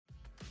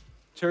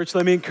Church,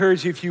 let me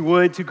encourage you, if you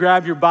would, to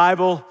grab your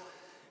Bible.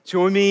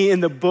 Join me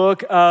in the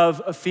book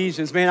of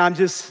Ephesians. Man, I'm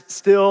just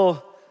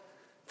still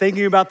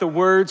thinking about the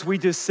words we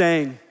just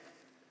sang.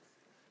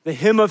 The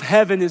hymn of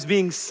heaven is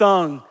being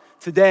sung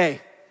today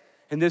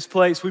in this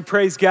place. We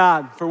praise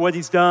God for what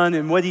he's done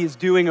and what he is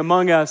doing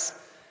among us.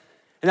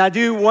 And I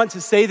do want to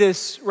say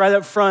this right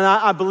up front.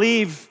 I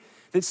believe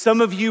that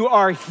some of you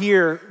are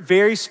here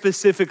very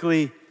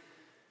specifically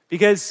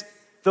because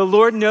the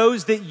Lord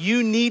knows that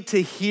you need to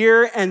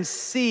hear and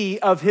see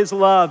of his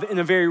love in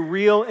a very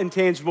real and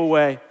tangible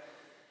way.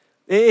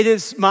 It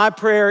is my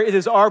prayer, it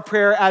is our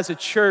prayer as a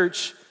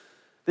church,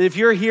 that if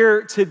you're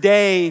here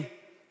today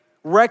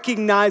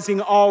recognizing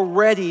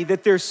already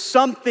that there's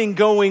something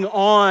going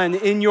on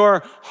in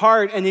your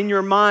heart and in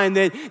your mind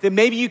that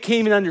maybe you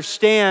can't even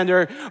understand,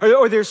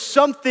 or there's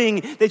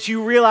something that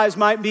you realize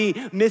might be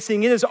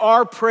missing, it is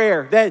our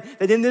prayer that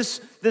in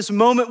this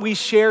moment we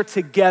share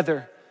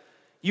together,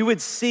 you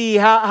would see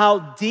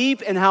how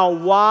deep and how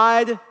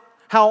wide,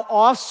 how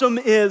awesome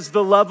is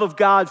the love of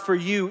God for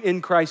you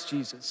in Christ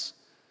Jesus.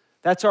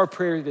 That's our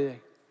prayer today.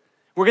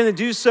 We're gonna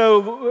do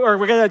so, or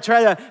we're gonna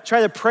try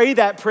to pray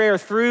that prayer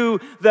through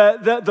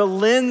the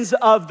lens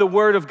of the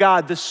Word of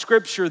God, the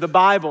Scripture, the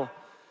Bible.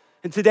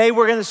 And today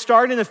we're gonna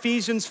start in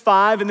Ephesians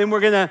 5, and then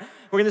we're gonna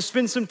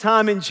spend some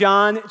time in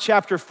John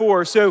chapter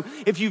 4. So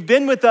if you've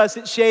been with us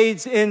at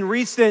Shades in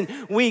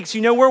recent weeks,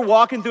 you know we're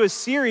walking through a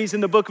series in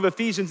the book of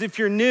Ephesians. If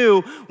you're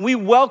new, we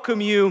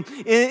welcome you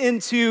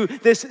into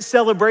this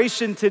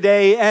celebration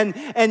today and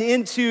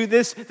into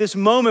this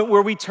moment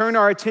where we turn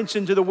our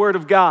attention to the Word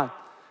of God.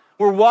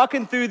 We're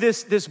walking through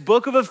this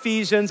book of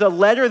Ephesians, a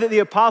letter that the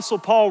Apostle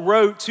Paul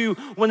wrote to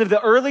one of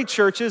the early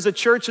churches, a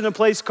church in a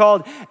place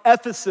called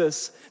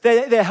Ephesus,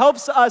 that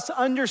helps us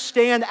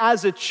understand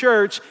as a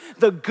church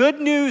the good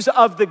news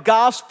of the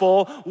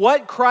gospel,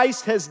 what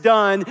Christ has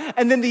done,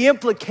 and then the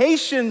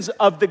implications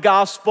of the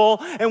gospel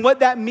and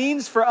what that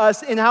means for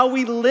us in how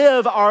we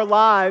live our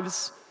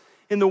lives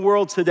in the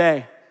world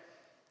today.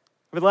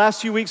 Over the last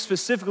few weeks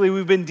specifically,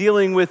 we've been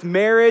dealing with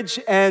marriage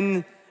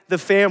and the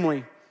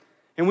family.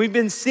 And we've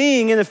been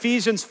seeing in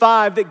Ephesians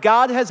 5 that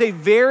God has a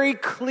very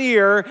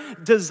clear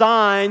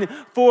design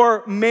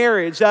for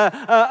marriage.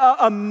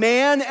 A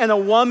man and a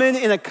woman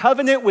in a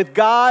covenant with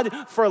God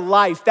for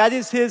life. That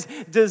is his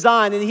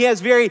design. And he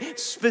has very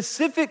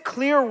specific,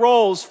 clear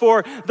roles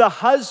for the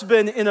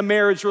husband in a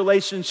marriage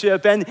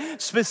relationship and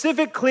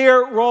specific,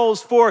 clear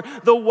roles for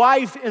the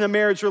wife in a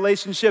marriage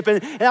relationship.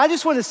 And I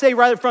just want to say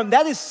right up front,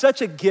 that is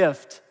such a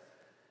gift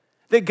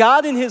that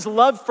God in his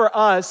love for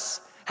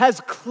us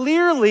has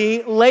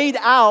clearly laid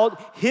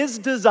out his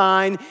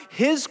design,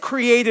 his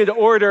created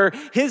order,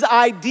 his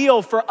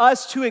ideal for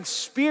us to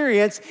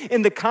experience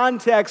in the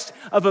context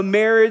of a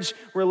marriage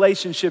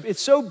relationship.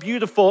 It's so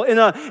beautiful. In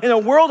a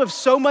world of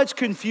so much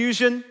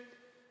confusion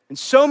and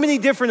so many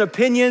different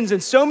opinions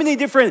and so many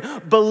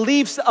different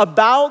beliefs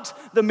about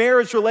the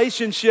marriage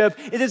relationship,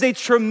 it is a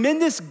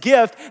tremendous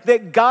gift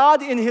that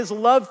God in his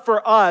love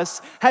for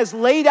us has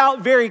laid out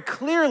very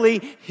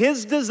clearly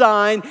his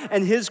design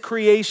and his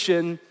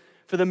creation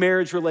for the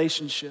marriage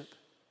relationship.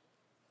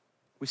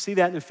 We see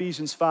that in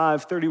Ephesians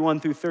 5, 31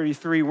 through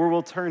 33, where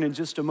we'll turn in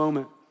just a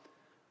moment.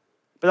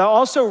 But I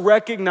also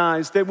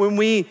recognize that when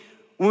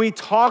we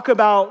talk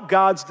about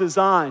God's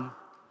design,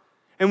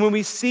 and when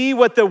we see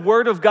what the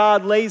Word of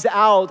God lays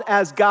out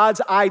as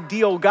God's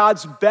ideal,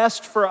 God's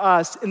best for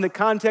us in the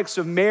context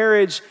of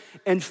marriage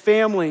and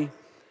family,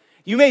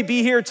 you may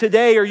be here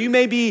today, or you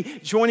may be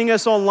joining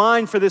us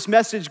online for this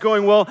message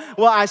going, well,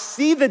 I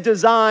see the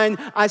design,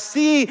 I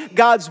see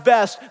God's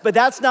best, but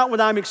that's not what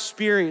I'm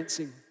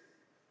experiencing.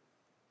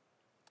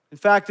 In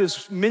fact,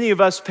 as many of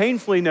us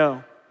painfully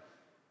know,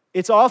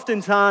 it's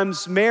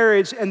oftentimes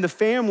marriage and the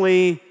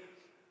family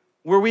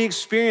where we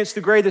experience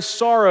the greatest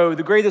sorrow,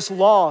 the greatest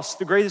loss,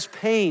 the greatest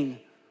pain.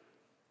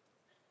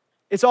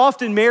 It's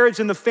often marriage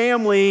and the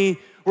family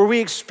where we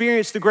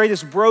experience the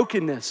greatest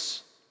brokenness.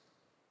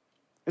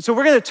 And so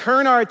we're going to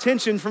turn our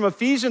attention from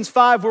Ephesians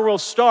 5, where we'll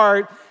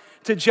start,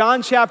 to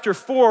John chapter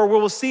 4, where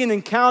we'll see an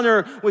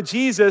encounter with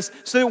Jesus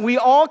so that we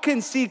all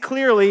can see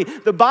clearly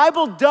the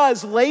Bible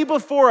does lay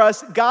before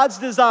us God's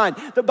design.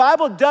 The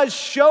Bible does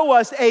show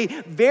us a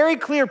very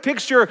clear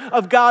picture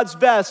of God's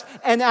best.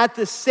 And at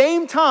the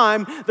same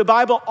time, the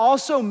Bible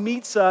also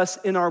meets us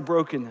in our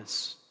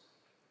brokenness.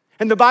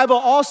 And the Bible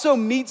also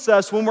meets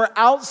us when we're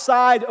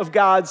outside of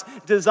God's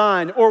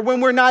design or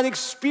when we're not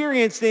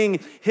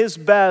experiencing his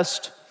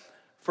best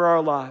for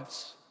our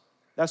lives.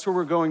 That's where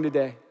we're going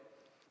today.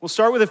 We'll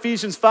start with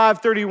Ephesians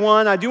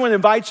 5:31. I do want to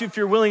invite you, if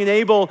you're willing and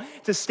able,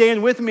 to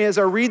stand with me as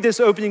I read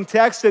this opening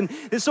text, and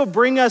this will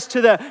bring us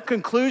to the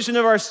conclusion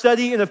of our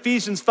study in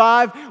Ephesians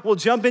 5. We'll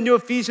jump into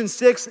Ephesians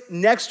 6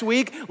 next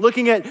week,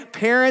 looking at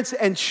parents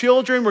and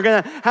children. We're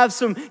going to have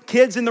some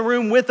kids in the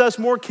room with us,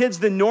 more kids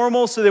than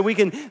normal, so that we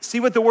can see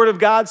what the Word of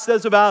God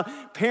says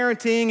about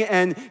parenting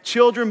and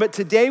children. But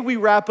today we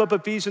wrap up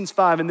Ephesians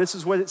 5, and this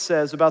is what it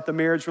says about the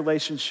marriage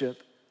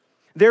relationship.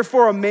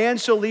 Therefore, a man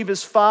shall leave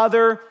his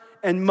father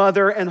and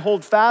mother and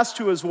hold fast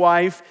to his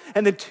wife,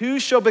 and the two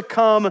shall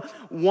become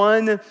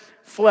one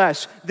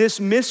flesh. This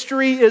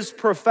mystery is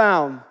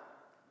profound,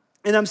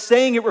 and I'm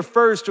saying it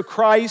refers to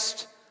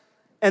Christ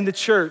and the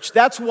church.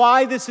 That's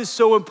why this is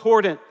so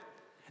important.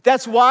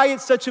 That's why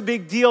it's such a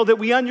big deal that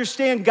we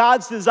understand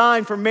God's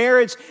design for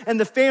marriage and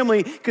the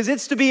family, because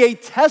it's to be a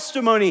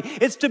testimony.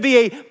 It's to be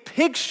a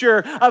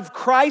picture of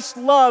Christ's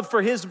love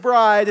for his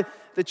bride,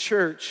 the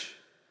church.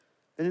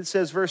 And it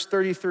says, verse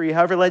 33,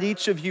 however, let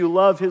each of you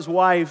love his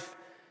wife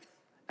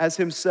as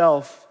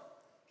himself,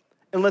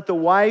 and let the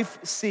wife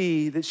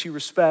see that she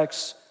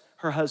respects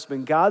her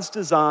husband. God's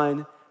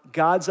design,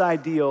 God's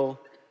ideal,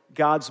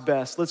 God's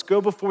best. Let's go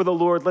before the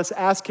Lord. Let's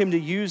ask him to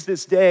use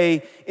this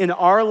day in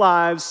our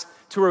lives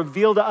to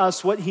reveal to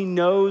us what he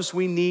knows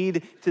we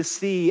need to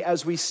see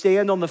as we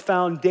stand on the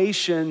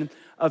foundation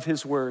of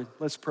his word.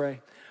 Let's pray.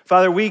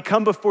 Father, we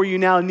come before you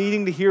now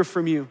needing to hear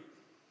from you.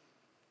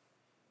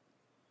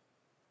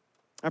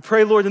 I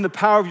pray, Lord, in the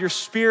power of your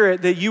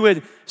Spirit that you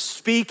would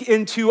speak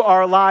into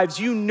our lives.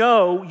 You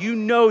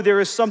know there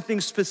is something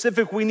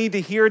specific we need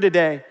to hear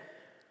today.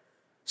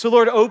 So,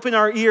 Lord, open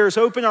our ears,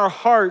 open our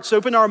hearts,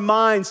 open our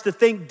minds to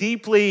think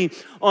deeply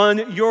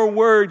on your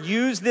word.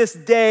 Use this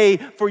day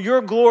for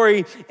your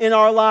glory in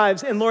our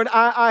lives. And Lord,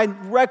 I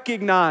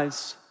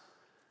recognize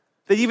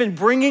that even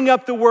bringing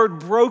up the word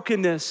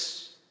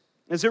brokenness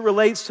as it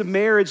relates to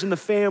marriage and the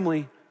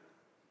family,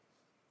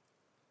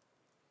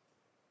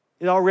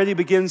 it already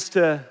begins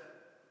to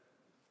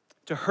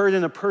hurt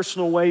in a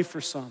personal way for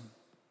some.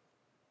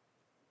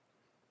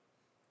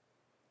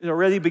 It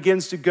already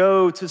begins to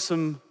go to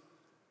some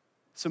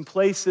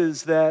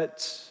places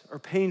that are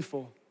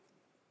painful.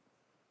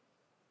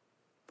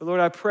 But Lord,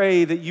 I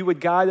pray that you would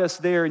guide us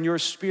there in your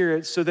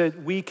Spirit so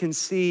that we can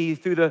see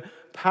through the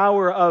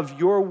power of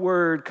your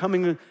word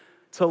coming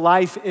to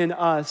life in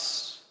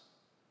us,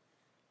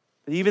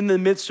 that even in the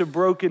midst of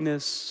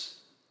brokenness,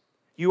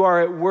 you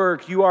are at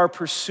work, you are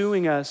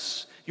pursuing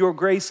us. Your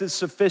grace is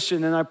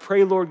sufficient. And I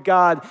pray, Lord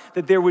God,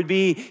 that there would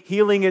be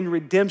healing and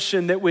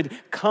redemption that would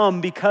come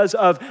because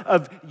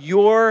of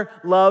your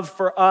love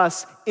for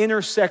us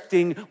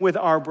intersecting with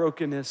our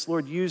brokenness.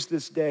 Lord, use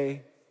this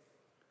day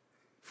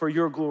for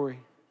your glory.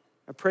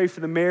 I pray for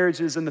the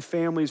marriages and the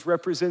families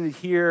represented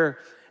here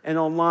and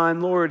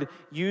online. Lord,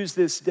 use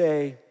this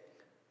day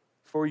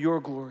for your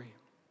glory.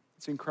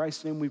 It's in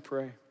Christ's name we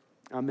pray.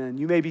 Amen.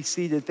 You may be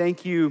seated.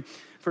 Thank you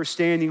for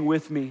standing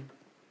with me.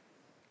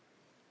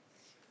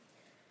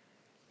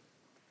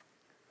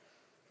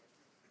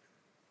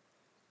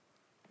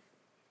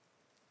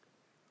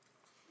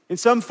 In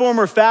some form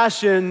or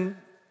fashion,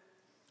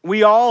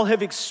 we all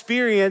have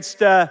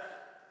experienced a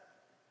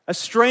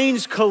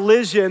strange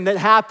collision that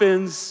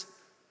happens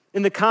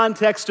in the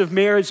context of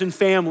marriage and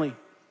family.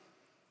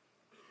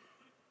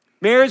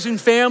 Marriage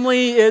and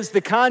family is the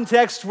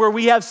context where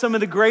we have some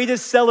of the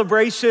greatest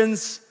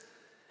celebrations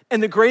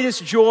and the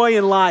greatest joy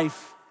in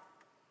life.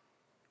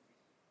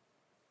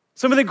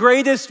 Some of the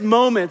greatest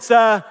moments,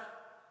 a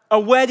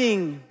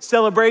wedding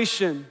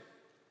celebration,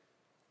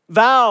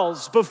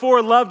 vows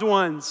before loved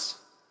ones,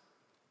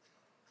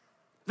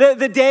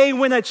 the day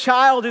when a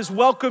child is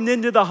welcomed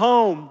into the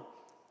home,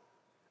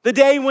 the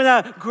day when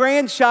a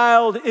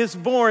grandchild is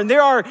born.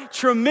 There are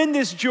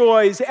tremendous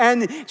joys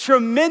and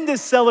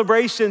tremendous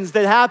celebrations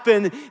that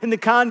happen in the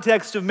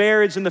context of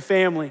marriage and the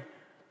family.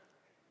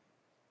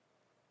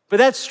 But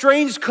that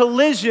strange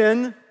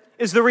collision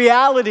is the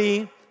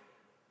reality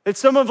that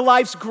some of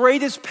life's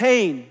greatest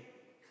pain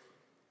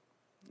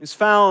is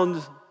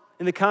found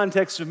in the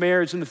context of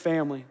marriage and the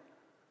family.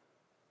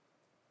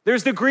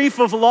 There's the grief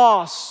of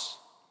loss.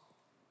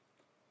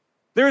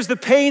 There's the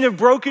pain of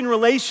broken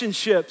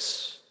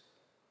relationships.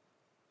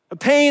 A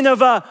pain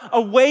of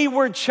a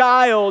wayward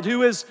child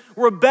who has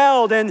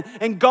rebelled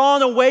and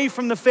gone away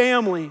from the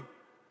family.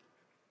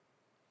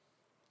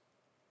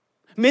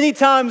 Many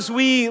times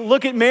we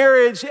look at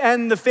marriage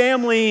and the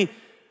family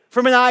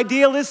from an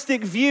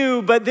idealistic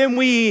view, but then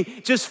we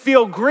just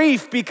feel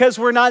grief because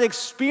we're not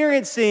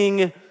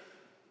experiencing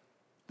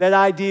that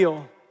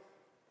ideal.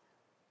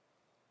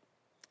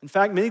 In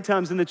fact, many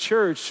times in the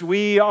church,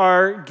 we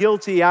are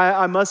guilty,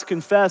 I must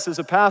confess as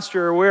a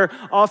pastor, we're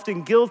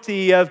often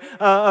guilty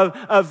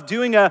of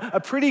doing a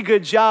pretty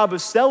good job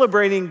of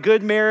celebrating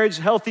good marriage,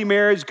 healthy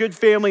marriage, good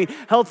family,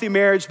 healthy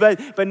marriage,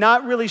 but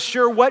not really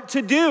sure what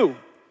to do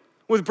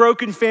with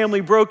broken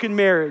family, broken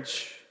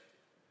marriage.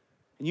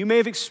 And you may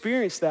have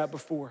experienced that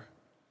before.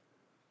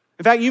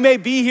 In fact, you may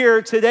be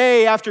here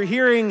today after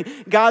hearing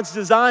God's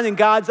design and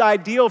God's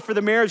ideal for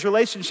the marriage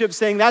relationship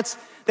saying that's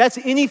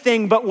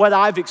anything but what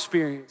I've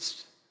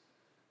experienced.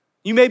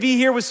 You may be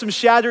here with some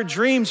shattered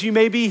dreams. You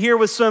may be here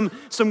with some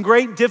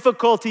great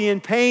difficulty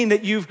and pain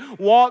that you've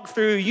walked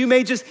through. You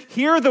may just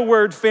hear the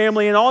word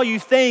family and all you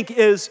think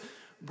is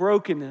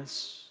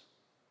brokenness.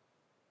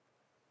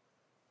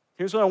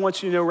 Here's what I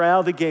want you to know right out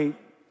of the gate.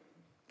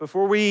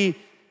 Before we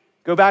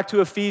go back to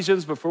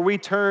Ephesians, before we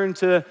turn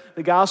to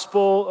the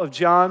Gospel of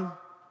John,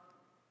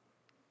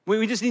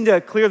 we just need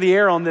to clear the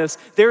air on this.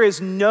 There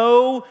is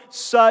no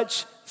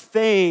such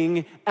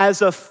thing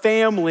as a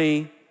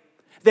family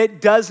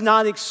that does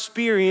not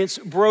experience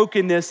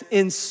brokenness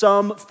in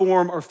some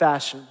form or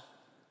fashion.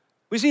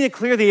 We just need to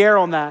clear the air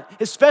on that,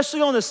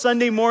 especially on a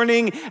Sunday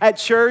morning at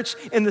church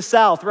in the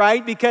South,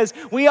 right? Because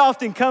we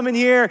often come in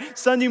here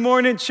Sunday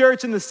morning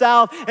church in the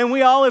South, and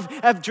we all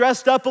have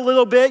dressed up a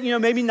little bit,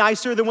 maybe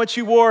nicer than what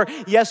you wore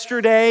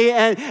yesterday,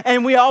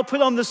 and we all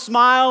put on the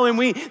smile, and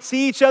we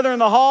see each other in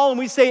the hall, and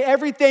we say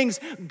everything's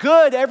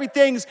good,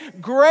 everything's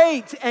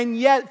great, and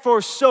yet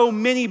for so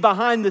many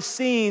behind the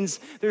scenes,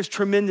 there's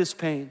tremendous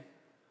pain.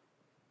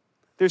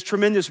 There's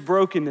tremendous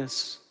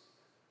brokenness.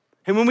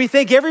 And when we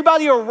think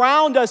everybody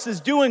around us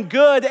is doing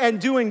good and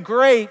doing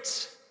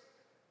great,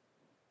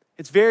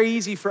 it's very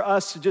easy for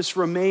us to just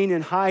remain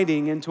in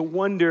hiding and to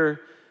wonder,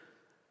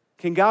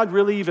 can God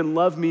really even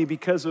love me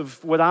because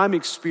of what I'm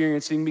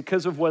experiencing,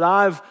 because of what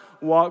I've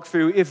walked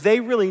through? If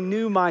they really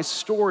knew my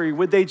story,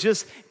 would they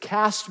just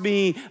cast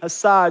me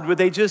aside? Would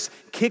they just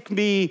kick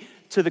me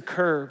to the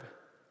curb?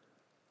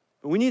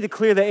 But we need to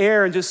clear the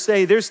air and just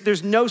say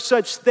there's no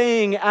such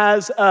thing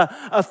as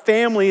a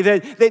family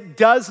that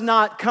does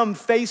not come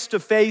face to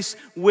face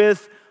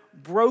with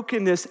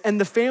brokenness. And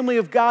the family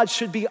of God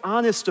should be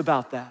honest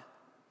about that.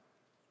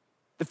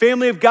 The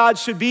family of God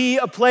should be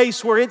a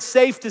place where it's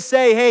safe to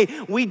say,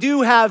 hey, we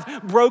do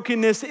have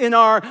brokenness in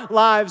our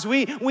lives.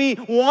 We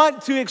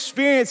want to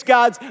experience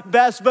God's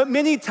best, but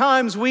many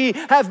times we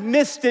have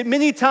missed it.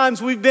 Many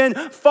times we've been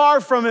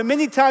far from it.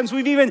 Many times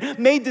we've even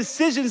made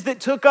decisions that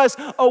took us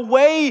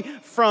away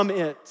from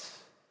it.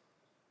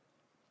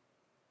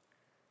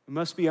 We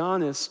must be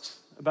honest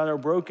about our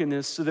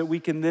brokenness so that we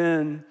can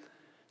then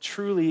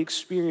truly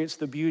experience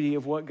the beauty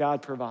of what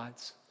God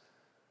provides.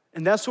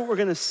 And that's what we're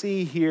going to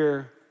see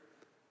here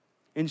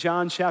in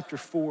John chapter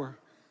 4.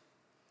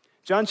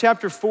 John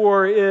chapter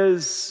 4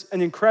 is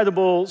an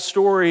incredible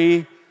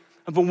story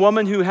of a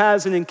woman who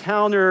has an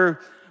encounter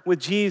with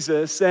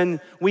Jesus.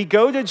 And we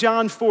go to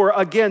John 4,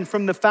 again,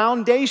 from the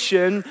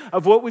foundation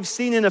of what we've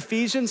seen in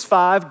Ephesians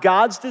 5,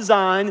 God's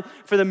design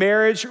for the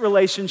marriage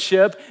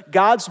relationship,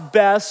 God's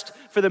best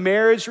for the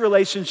marriage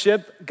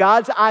relationship,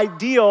 God's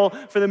ideal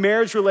for the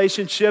marriage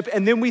relationship.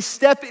 And then we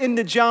step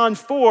into John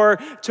 4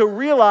 to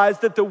realize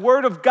that the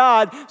Word of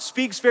God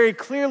speaks very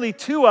clearly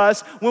to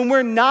us when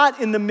we're not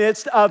in the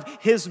midst of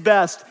His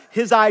best,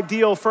 His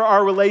ideal for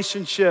our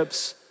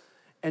relationships,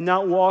 and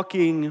not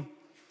walking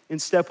in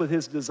step with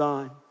His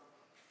design.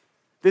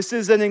 This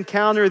is an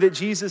encounter that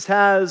Jesus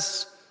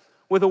has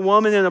with a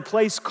woman in a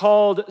place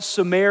called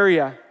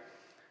Samaria.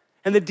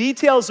 And the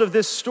details of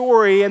this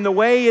story and the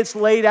way it's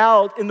laid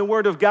out in the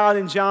Word of God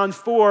in John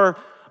 4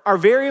 are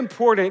very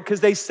important because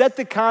they set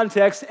the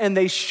context and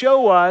they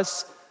show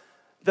us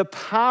the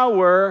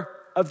power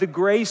of the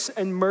grace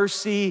and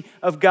mercy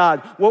of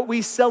God. What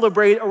we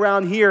celebrate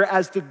around here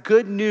as the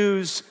good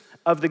news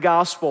of the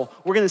gospel.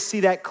 We're going to see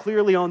that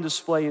clearly on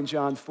display in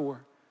John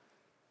 4.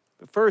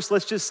 But first,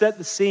 let's just set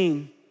the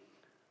scene.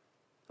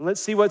 Let's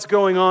see what's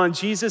going on.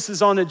 Jesus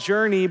is on a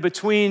journey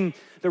between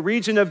the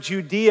region of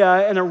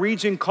Judea and a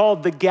region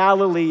called the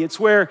Galilee. It's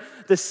where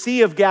the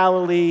Sea of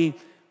Galilee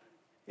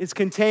is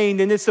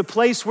contained, and it's the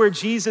place where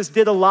Jesus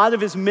did a lot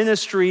of his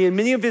ministry, and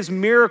many of his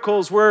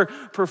miracles were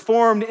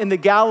performed in the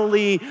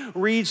Galilee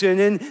region.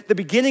 In the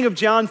beginning of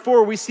John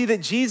 4, we see that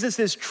Jesus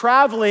is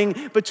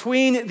traveling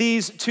between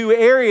these two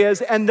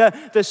areas, and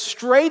the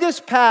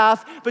straightest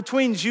path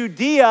between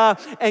Judea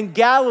and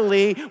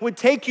Galilee would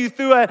take you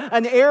through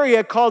an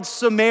area called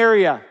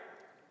Samaria.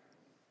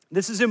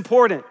 This is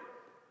important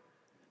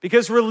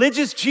because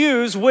religious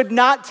Jews would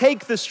not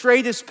take the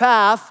straightest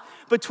path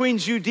between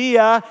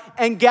Judea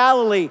and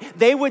Galilee.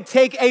 They would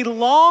take a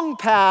long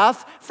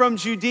path from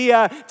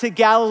Judea to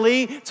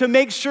Galilee to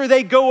make sure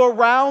they go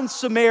around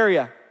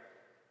Samaria.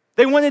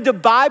 They wanted to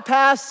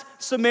bypass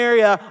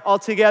Samaria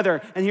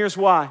altogether, and here's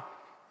why.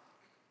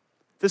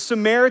 The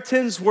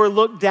Samaritans were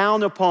looked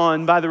down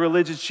upon by the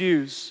religious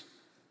Jews.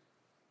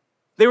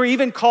 They were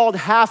even called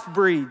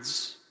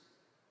half-breeds.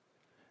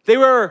 They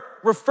were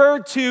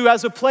referred to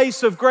as a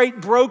place of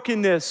great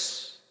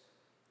brokenness.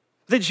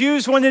 The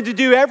Jews wanted to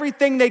do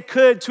everything they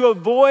could to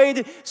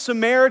avoid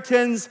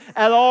Samaritans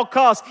at all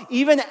costs,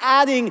 even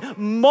adding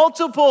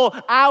multiple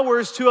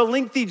hours to a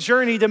lengthy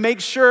journey to make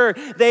sure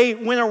they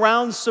went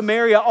around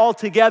Samaria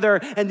altogether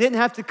and didn't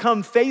have to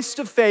come face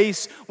to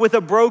face with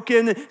a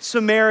broken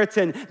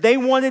Samaritan. They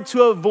wanted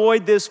to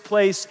avoid this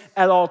place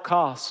at all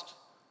costs.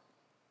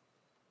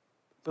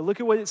 But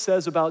look at what it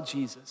says about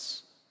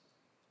Jesus.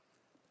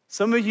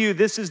 Some of you,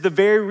 this is the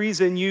very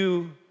reason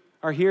you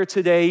are here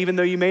today, even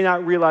though you may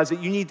not realize it.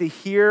 You need to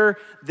hear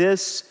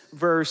this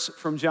verse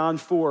from John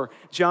 4.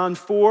 John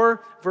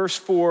 4, verse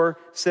 4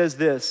 says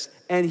this,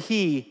 and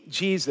he,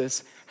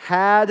 Jesus,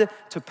 had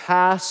to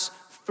pass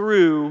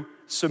through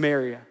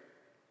Samaria.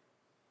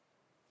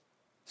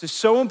 This is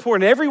so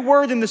important. Every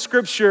word in the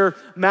scripture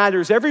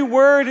matters. Every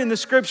word in the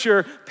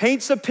scripture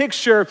paints a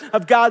picture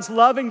of God's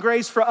love and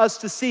grace for us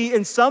to see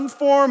in some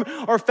form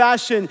or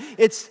fashion.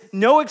 It's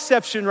no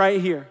exception right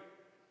here.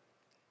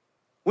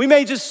 We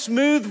may just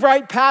smooth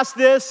right past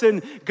this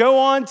and go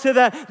on to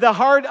the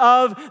heart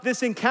of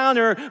this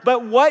encounter,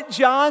 but what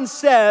John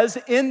says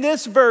in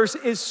this verse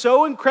is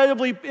so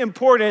incredibly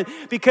important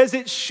because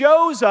it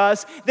shows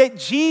us that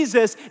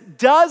Jesus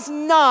does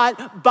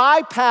not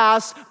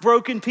bypass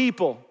broken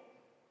people.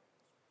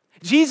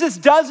 Jesus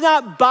does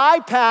not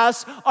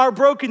bypass our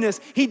brokenness.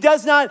 He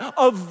does not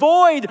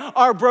avoid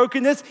our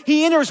brokenness.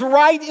 He enters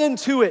right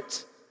into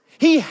it.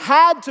 He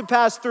had to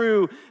pass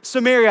through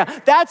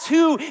Samaria. That's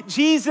who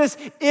Jesus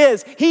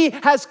is. He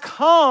has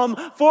come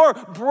for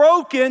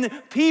broken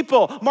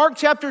people. Mark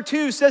chapter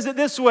 2 says it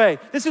this way.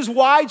 This is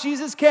why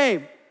Jesus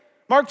came.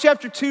 Mark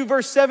chapter 2,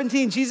 verse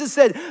 17, Jesus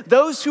said,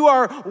 "Those who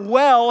are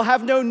well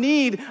have no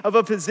need of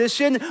a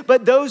physician,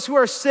 but those who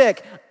are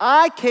sick.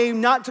 I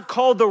came not to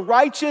call the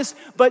righteous,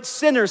 but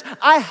sinners."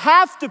 I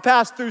have to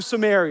pass through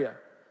Samaria.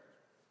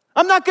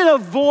 I'm not going to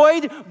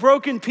avoid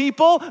broken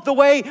people the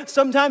way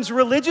sometimes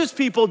religious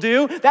people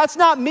do. That's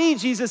not me,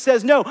 Jesus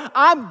says. No,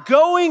 I'm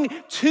going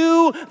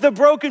to the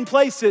broken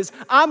places.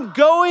 I'm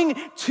going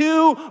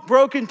to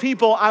broken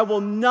people. I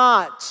will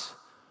not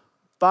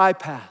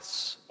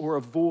bypass or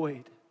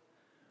avoid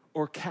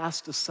or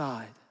cast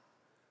aside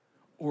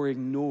or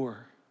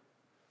ignore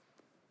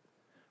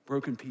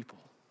broken people.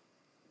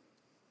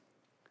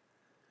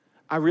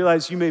 I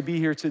realize you may be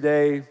here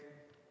today,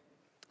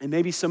 and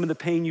maybe some of the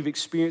pain you've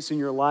experienced in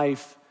your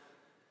life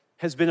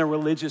has been a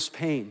religious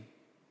pain.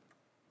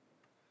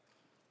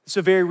 It's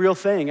a very real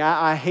thing.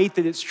 I hate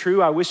that it's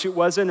true. I wish it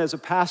wasn't. As a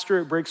pastor,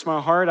 it breaks my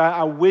heart.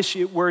 I wish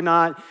it were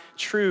not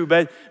true.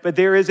 But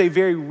there is a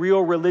very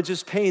real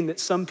religious pain that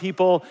some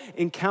people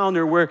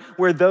encounter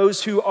where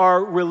those who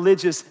are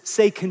religious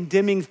say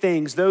condemning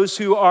things. Those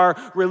who are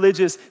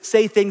religious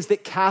say things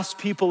that cast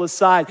people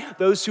aside.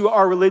 Those who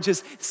are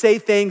religious say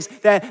things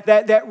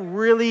that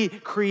really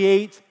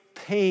create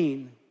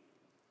pain.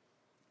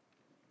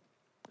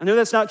 I know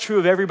that's not true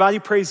of everybody,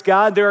 praise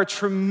God. There are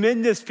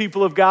tremendous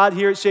people of God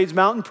here at Shades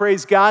Mountain,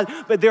 praise God.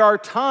 But there are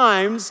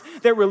times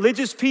that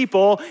religious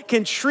people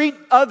can treat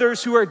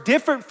others who are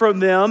different from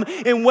them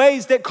in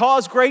ways that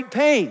cause great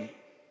pain.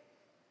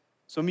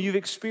 Some of you have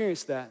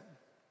experienced that.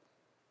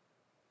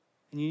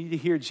 And you need to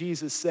hear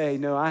Jesus say,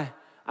 no, I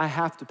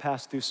have to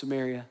pass through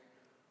Samaria.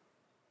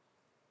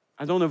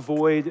 I don't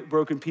avoid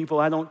broken people.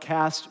 I don't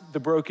cast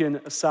the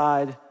broken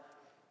aside.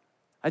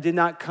 I did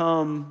not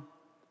come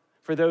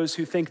for those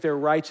who think they're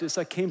righteous.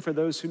 I came for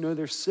those who know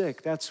they're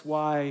sick. That's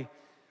why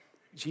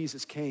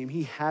Jesus came.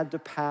 He had to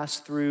pass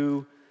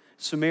through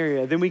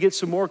Samaria. Then we get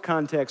some more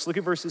context. Look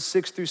at verses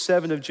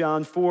 6-7 of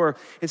John 4.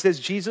 It says,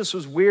 Jesus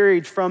was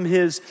wearied from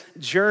his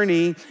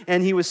journey,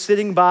 and he was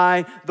sitting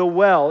by the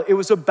well. It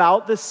was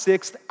about the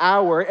 6th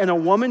hour, and a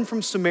woman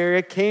from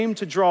Samaria came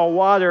to draw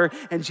water,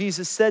 and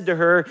Jesus said to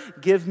her,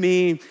 "Give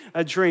me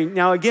a drink."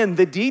 Now again,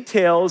 the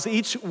details,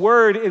 each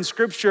word in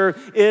Scripture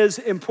is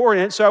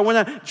important, so I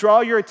want to draw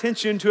your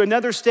attention to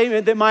another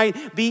statement that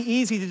might be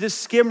easy to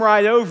just skim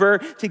right over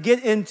to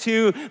get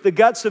into the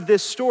guts of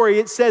this story.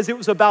 It says it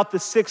was about the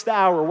 6th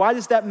hour. Why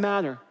does that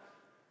matter?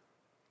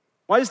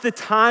 Why does the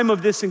time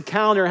of this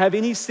encounter have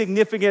any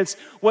significance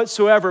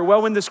whatsoever?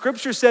 Well, when the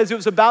Scripture says it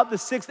was about the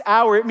 6th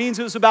hour, it means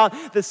it was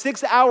about the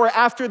 6th hour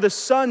after the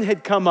sun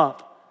had come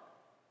up,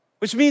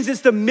 which means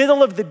it's the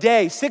middle of the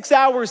day, 6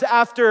 hours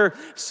after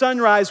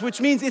sunrise,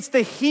 which means it's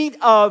the heat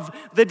of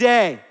the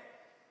day.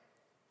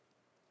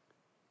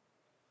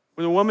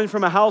 When a woman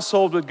from a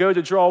household would go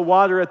to draw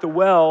water at the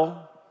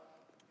well,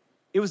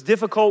 it was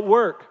difficult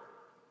work.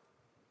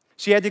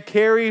 She had to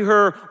carry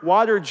her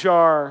water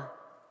jar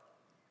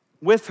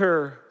with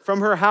her from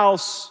her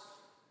house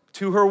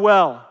to her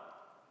well.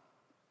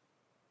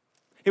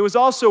 It was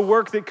also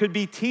work that could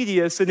be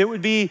tedious, and it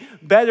would be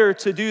better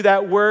to do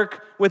that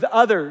work with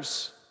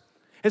others.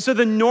 And so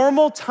the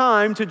normal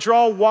time to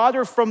draw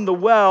water from the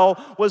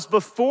well was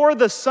before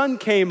the sun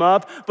came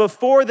up,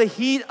 before the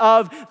heat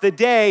of the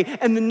day.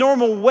 And the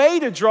normal way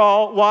to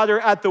draw water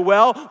at the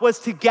well was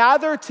to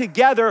gather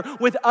together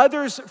with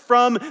others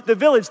from the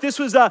village. This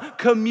was a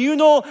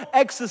communal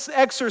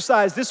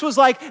exercise. This was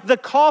like the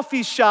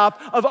coffee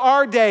shop of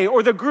our day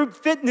or the group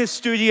fitness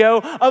studio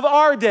of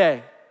our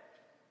day.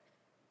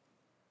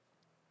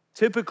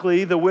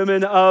 Typically, the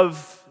women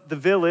of the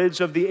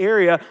village of the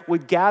area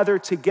would gather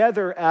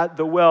together at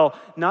the well.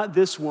 Not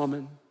this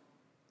woman.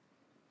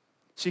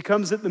 She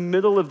comes at the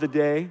middle of the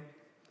day,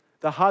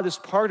 the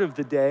hottest part of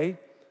the day,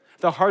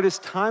 the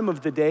hardest time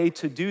of the day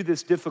to do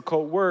this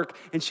difficult work,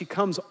 and she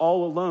comes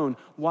all alone.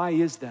 Why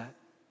is that?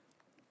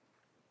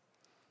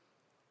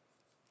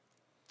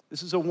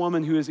 This is a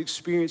woman who has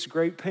experienced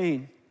great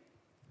pain.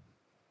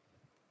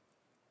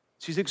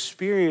 She's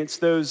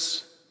experienced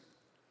those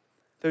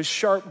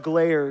sharp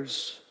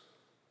glares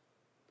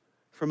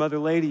from other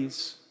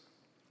ladies.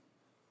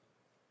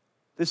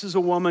 This is a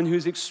woman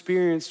who's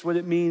experienced what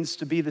it means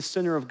to be the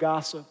center of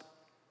gossip,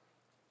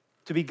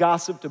 to be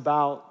gossiped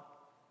about.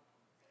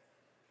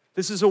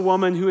 This is a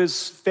woman who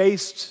has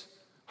faced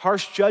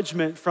harsh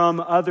judgment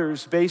from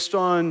others based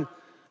on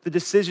the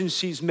decisions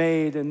she's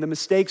made and the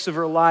mistakes of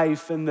her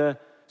life and the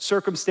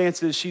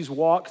circumstances she's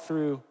walked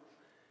through.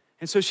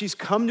 And so she's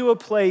come to a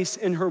place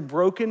in her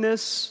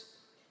brokenness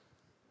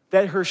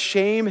that her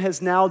shame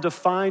has now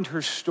defined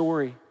her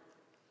story.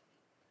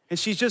 And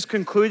she's just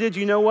concluded,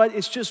 you know what?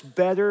 It's just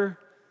better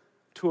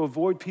to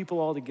avoid people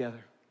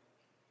altogether.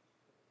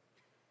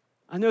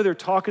 I know they're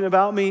talking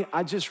about me.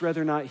 I'd just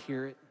rather not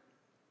hear it.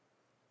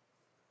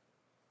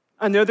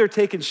 I know they're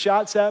taking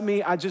shots at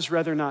me. I'd just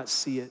rather not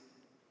see it.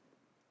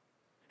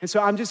 And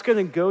so I'm just going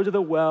to go to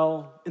the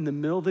well in the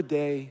middle of the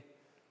day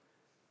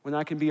when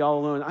I can be all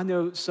alone. I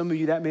know some of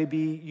you, that may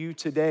be you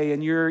today,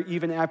 and you're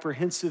even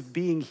apprehensive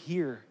being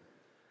here.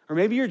 Or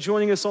maybe you're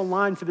joining us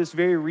online for this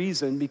very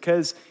reason,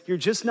 because you're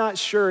just not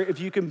sure if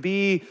you can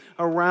be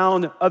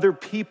around other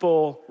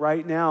people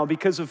right now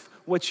because of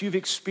what you've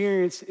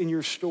experienced in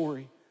your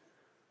story.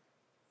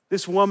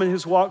 This woman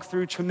has walked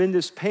through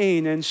tremendous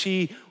pain, and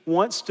she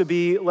wants to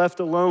be left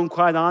alone,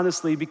 quite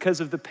honestly,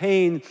 because of the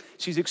pain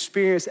she's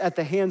experienced at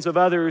the hands of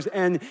others.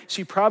 And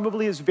she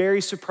probably is very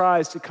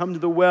surprised to come to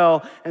the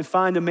well and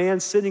find a man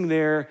sitting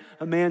there,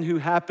 a man who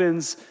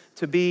happens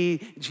to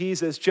be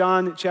Jesus.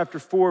 John chapter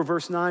 4,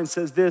 verse 9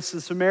 says this: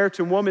 the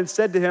Samaritan woman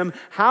said to him,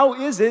 "How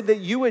is it that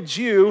you, a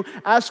Jew,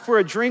 ask for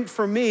a drink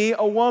from me,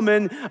 a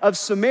woman of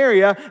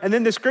Samaria?" And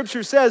then the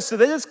scripture says, so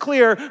that it's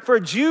clear, for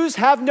Jews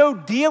have no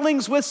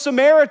dealings with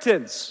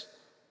Samaritans.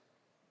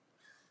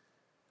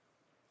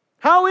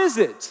 How is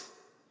it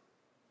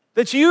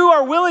that you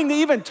are willing to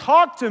even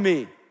talk to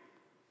me?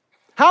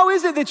 How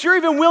is it that you're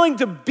even willing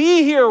to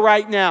be here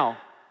right now?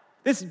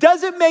 This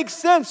doesn't make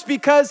sense,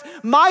 because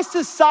my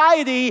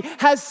society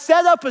has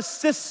set up a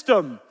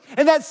system,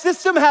 and that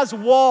system has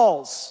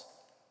walls.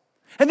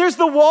 And there's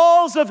the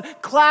walls of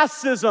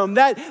classism,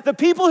 that the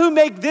people who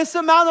make this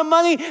amount of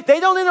money, they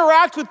don't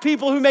interact with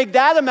people who make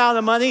that amount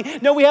of money.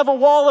 No, we have a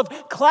wall of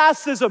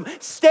classism.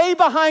 Stay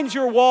behind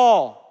your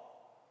wall.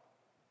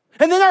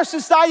 And then our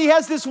society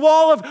has this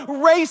wall of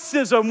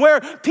racism,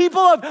 where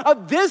people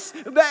of this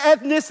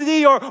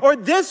ethnicity or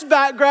this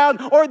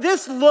background or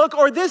this look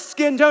or this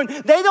skin tone,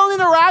 they don't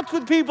interact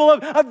with people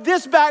of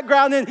this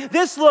background and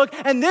this look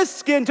and this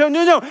skin tone.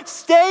 No,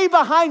 stay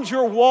behind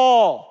your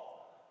wall.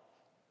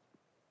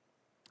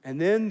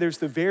 And then there's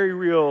the very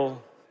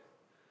real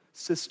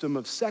system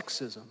of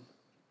sexism,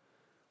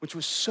 which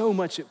was so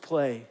much at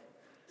play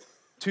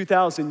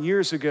 2,000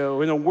 years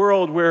ago in a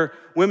world where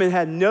women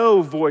had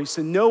no voice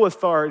and no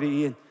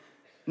authority and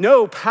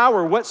no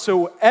power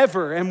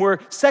whatsoever, and were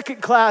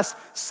second-class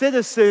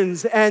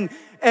citizens, and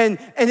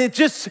it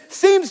just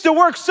seems to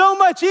work so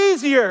much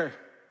easier.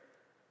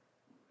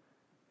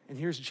 And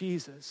here's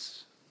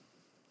Jesus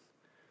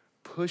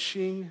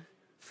pushing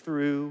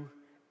through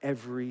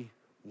every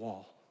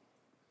wall.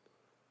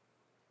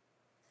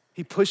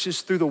 He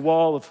pushes through the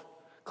wall of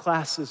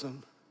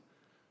classism.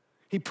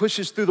 He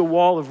pushes through the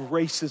wall of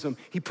racism.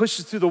 He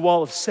pushes through the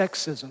wall of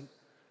sexism.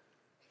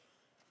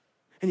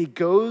 And he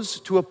goes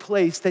to a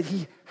place that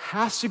he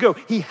has to go.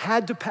 He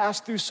had to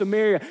pass through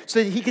Samaria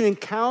so that he can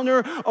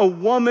encounter a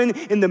woman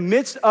in the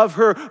midst of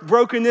her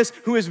brokenness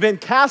who has been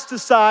cast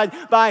aside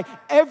by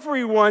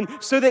everyone,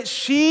 so that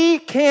she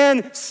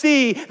can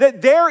see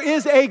that there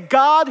is a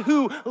God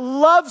who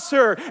loves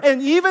her.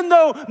 And even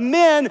though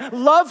men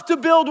love to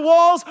build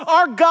walls,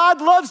 our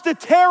God loves to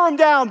tear them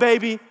down,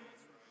 baby.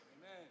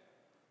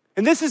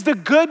 And this is the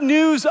good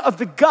news of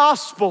the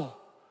gospel,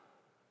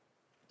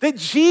 that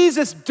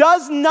Jesus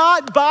does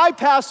not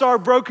bypass our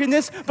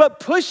brokenness, but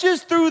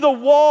pushes through the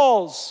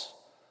walls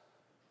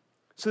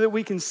so that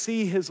we can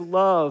see his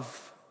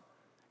love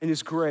and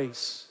his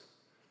grace.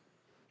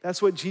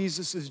 That's what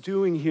Jesus is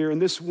doing here.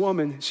 And this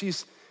woman,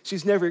 she's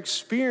never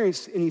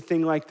experienced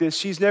anything like this.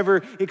 She's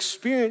never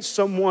experienced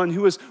someone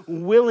who is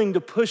willing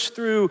to push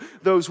through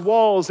those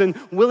walls and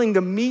willing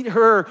to meet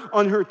her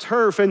on her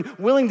turf and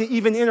willing to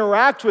even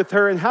interact with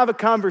her and have a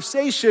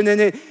conversation.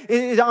 And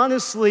it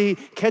honestly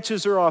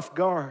catches her off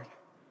guard.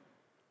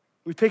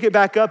 We pick it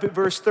back up at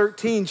verse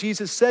 13.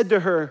 Jesus said to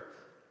her,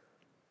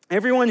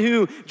 "Everyone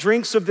who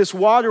drinks of this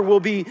water will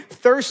be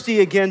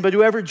thirsty again, but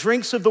whoever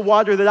drinks of the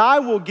water that I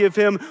will give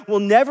him will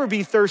never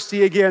be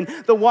thirsty again.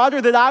 The water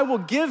that I will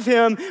give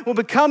him will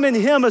become in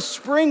him a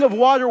spring of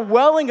water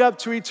welling up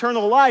to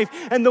eternal life."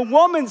 And the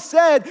woman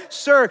said,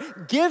 "Sir,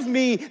 give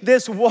me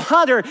this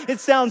water.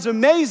 It sounds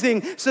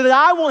amazing, so that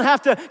I won't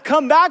have to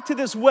come back to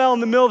this well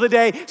in the middle of the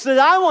day, so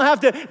that I won't have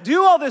to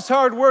do all this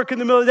hard work in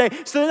the middle of the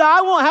day, so that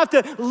I won't have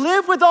to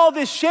live with all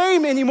this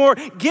shame anymore.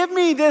 Give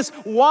me this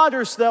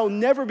water so that I'll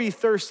never be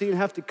thirsty and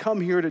have to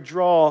come here to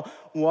draw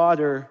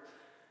water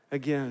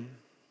again."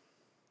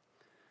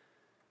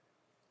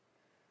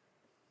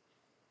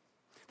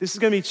 This is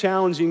going to be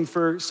challenging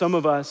for some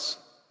of us.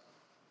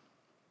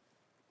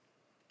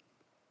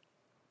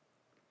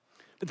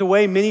 But the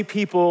way many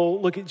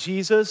people look at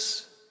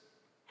Jesus,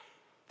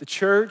 the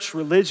church,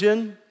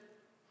 religion,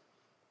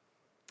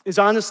 is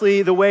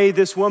honestly the way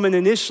this woman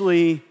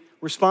initially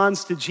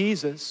responds to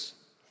Jesus.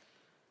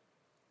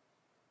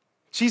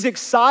 She's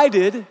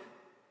excited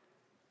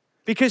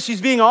because she's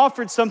being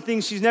offered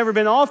something she's never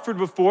been offered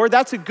before.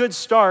 That's a good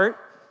start.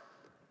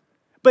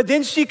 But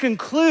then she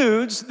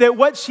concludes that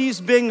what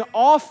she's being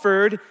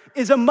offered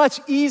is a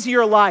much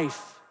easier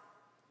life.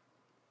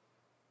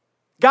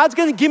 God's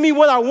gonna give me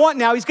what I want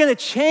now. He's gonna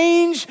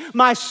change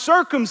my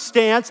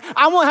circumstance.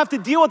 I won't have to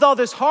deal with all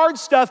this hard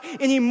stuff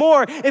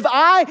anymore. If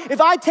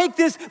I take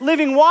this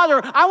living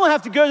water, I won't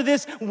have to go to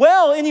this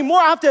well anymore.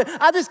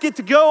 I just get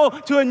to go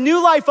to a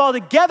new life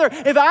altogether.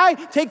 If I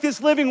take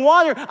this living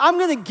water, I'm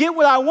gonna get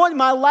what I want.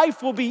 My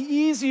life will be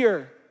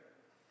easier.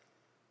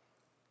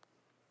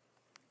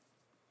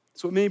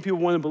 That's what many people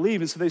want to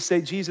believe. And so they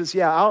say, Jesus,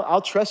 yeah,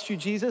 I'll trust you,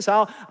 Jesus.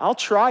 I'll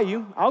try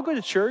you. I'll go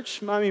to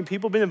church. I mean,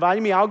 people have been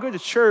inviting me. I'll go to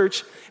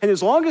church. And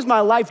as long as my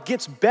life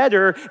gets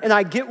better and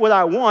I get what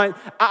I want,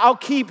 I'll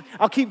keep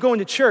going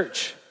to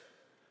church.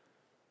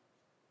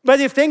 But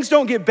if things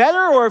don't get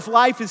better or if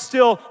life is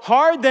still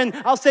hard,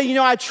 then I'll say,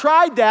 I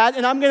tried that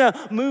and I'm going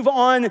to move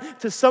on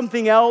to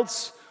something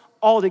else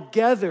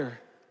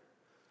altogether.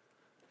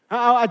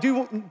 I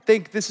do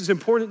think this is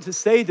important to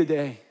say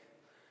today.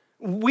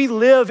 We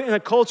live in a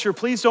culture,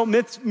 please don't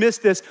miss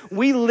this.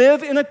 We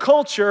live in a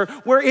culture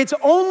where it's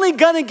only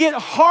gonna get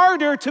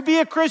harder to be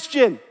a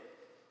Christian.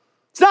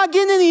 It's not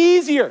getting any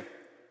easier.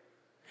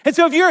 And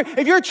so if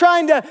you're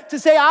trying to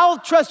say, I'll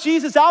trust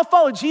Jesus, I'll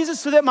follow Jesus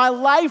so that my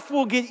life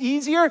will get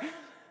easier,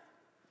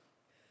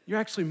 you're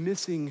actually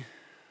missing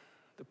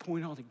the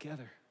point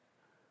altogether.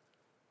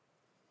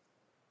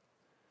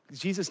 Because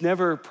Jesus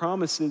never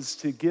promises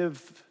to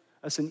give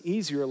us an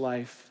easier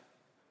life.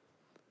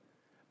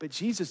 But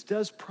Jesus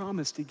does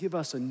promise to give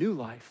us a new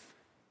life.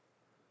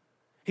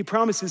 He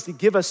promises to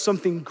give us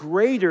something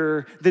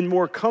greater than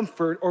more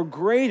comfort or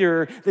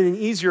greater than an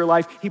easier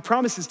life. He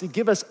promises to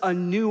give us a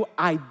new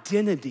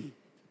identity.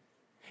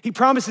 He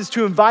promises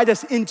to invite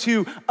us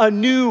into a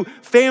new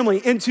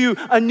family, into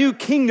a new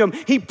kingdom.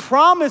 He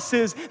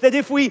promises that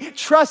if we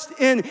trust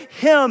in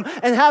him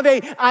and have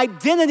an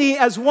identity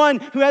as one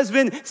who has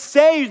been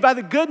saved by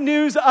the good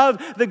news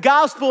of the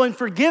gospel and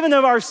forgiven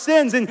of our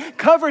sins and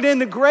covered in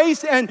the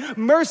grace and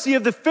mercy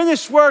of the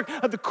finished work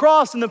of the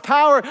cross and the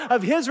power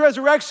of his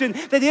resurrection,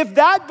 that if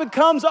that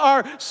becomes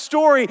our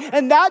story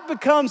and that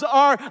becomes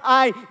our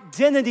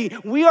identity,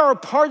 we are a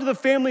part of the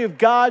family of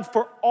God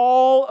for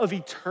all of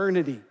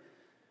eternity.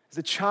 As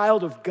a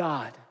child of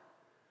God,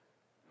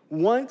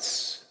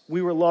 once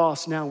we were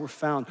lost, now we're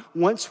found.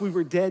 Once we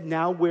were dead,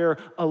 now we're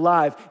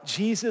alive.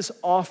 Jesus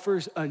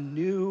offers a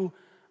new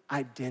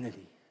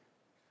identity.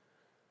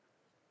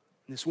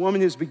 This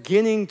woman is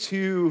beginning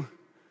to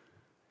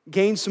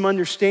gain some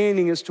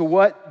understanding as to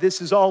what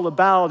this is all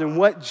about and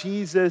what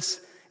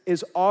Jesus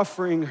is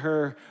offering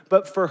her.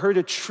 But for her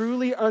to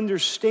truly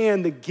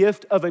understand the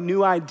gift of a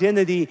new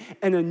identity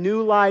and a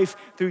new life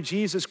through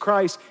Jesus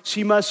Christ,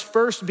 she must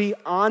first be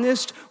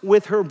honest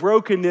with her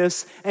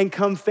brokenness and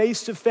come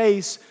face to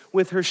face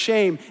with her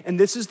shame. And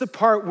this is the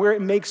part where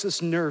it makes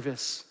us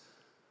nervous.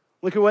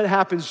 Look at what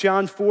happens.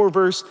 John 4,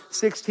 verse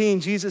 16.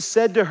 Jesus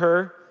said to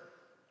her,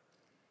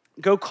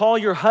 "Go call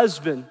your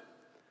husband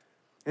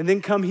and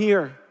then come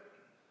here."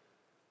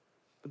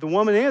 But the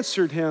woman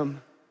answered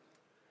him,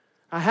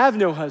 "I have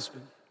no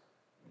husband."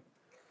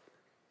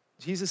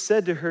 Jesus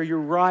said to her, "You're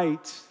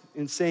right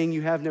in saying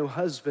you have no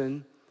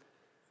husband,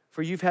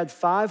 for you've had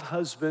 5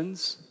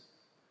 husbands,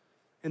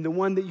 and the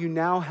one that you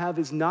now have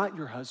is not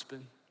your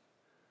husband.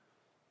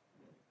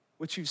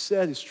 What you've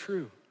said is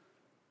true."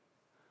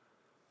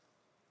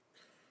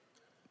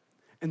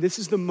 And this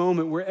is the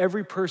moment where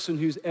every person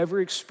who's ever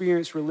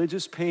experienced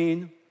religious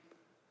pain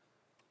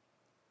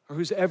or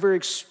who's ever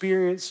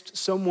experienced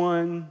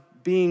someone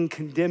being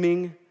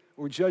condemning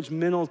or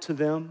judgmental to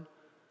them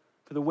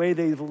for the way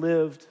they've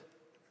lived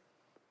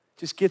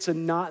just gets a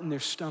knot in their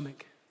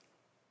stomach.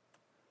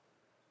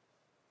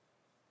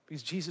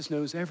 Because Jesus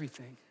knows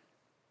everything.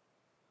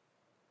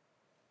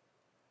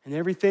 And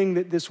everything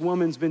that this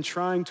woman's been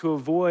trying to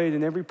avoid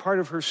and every part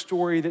of her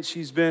story that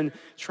she's been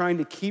trying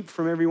to keep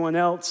from everyone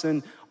else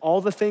and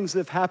all the things that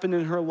have happened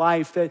in her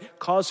life that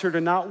cause her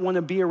to not want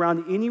to be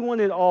around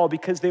anyone at all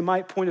because they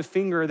might point a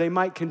finger, they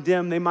might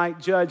condemn, they might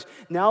judge.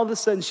 Now all of a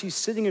sudden she's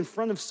sitting in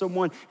front of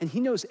someone and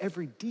he knows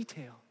every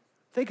detail.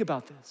 Think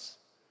about this.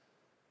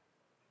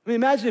 I mean,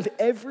 imagine if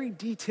every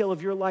detail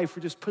of your life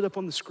were just put up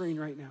on the screen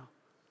right now.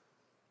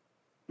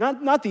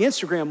 Not the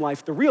Instagram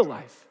life, the real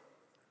life.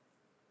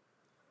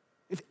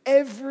 If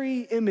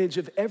every image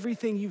of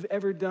everything you've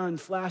ever done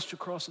flashed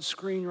across the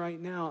screen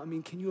right now, I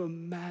mean, can you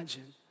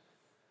imagine?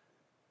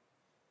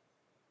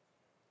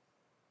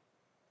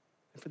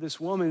 And for this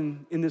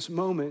woman in this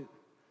moment,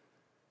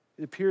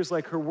 it appears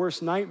like her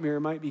worst nightmare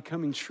might be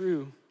coming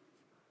true.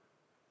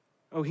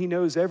 Oh, he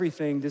knows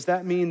everything. Does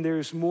that mean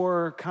there's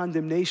more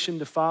condemnation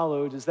to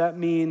follow? Does that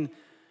mean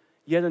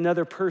yet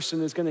another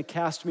person is going to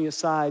cast me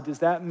aside? Does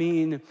that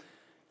mean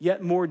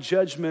yet more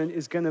judgment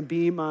is going to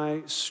be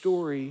my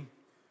story?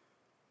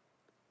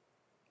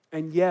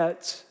 And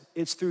yet,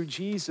 it's through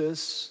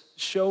Jesus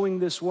showing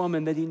this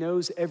woman that he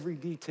knows every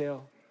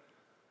detail,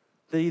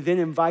 that he then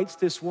invites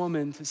this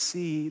woman to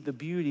see the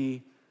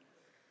beauty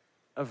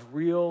of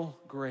real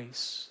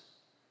grace.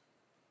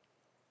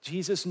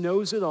 Jesus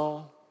knows it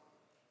all.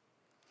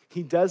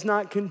 He does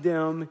not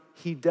condemn.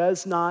 He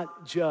does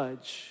not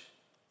judge.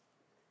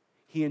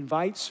 He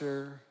invites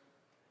her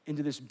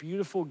into this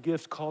beautiful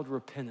gift called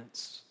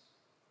repentance.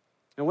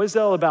 Now, what is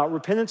that all about?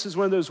 Repentance is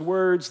one of those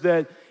words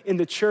that in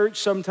the church,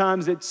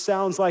 sometimes it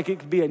sounds like it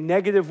could be a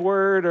negative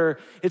word, or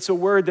it's a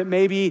word that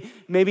maybe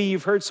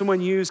you've heard someone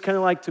use kind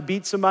of like to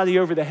beat somebody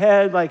over the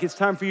head, like it's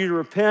time for you to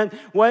repent.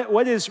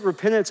 What is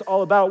repentance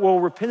all about? Well,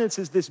 repentance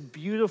is this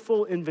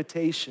beautiful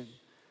invitation.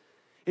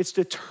 It's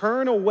to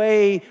turn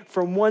away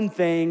from one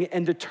thing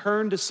and to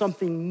turn to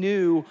something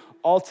new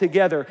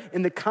altogether.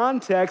 In the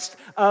context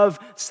of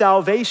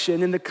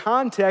salvation, in the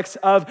context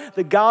of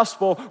the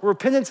gospel,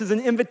 repentance is an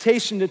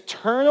invitation to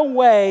turn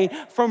away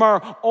from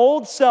our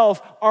old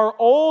self, our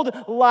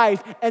old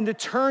life, and to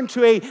turn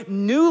to a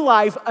new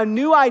life, a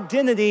new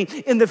identity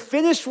in the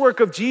finished work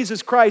of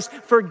Jesus Christ,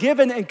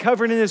 forgiven and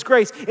covered in his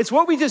grace. It's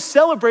what we just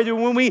celebrated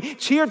when we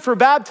cheered for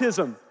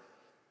baptism.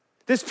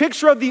 This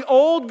picture of the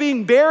old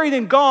being buried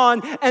and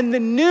gone and the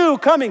new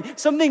coming,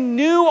 something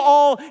new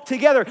all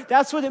together.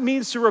 That's what it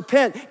means to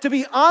repent, to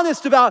be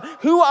honest about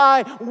who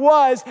I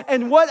was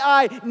and what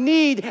I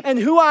need and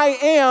who I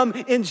am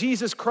in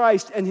Jesus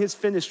Christ and his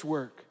finished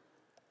work.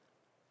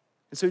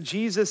 And so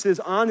Jesus is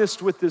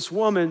honest with this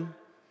woman,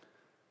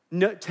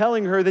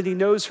 telling her that he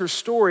knows her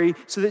story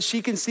so that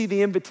she can see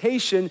the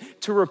invitation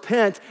to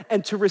repent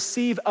and to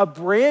receive a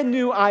brand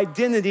new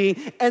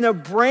identity and a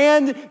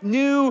brand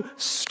new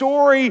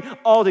story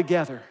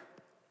altogether.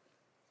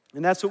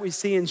 And that's what we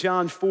see in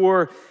John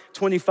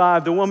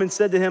 4:25. The woman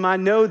said to him, I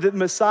know that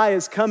Messiah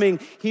is coming,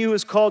 he who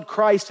is called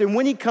Christ, and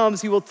when he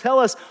comes, he will tell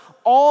us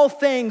all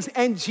things.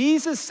 And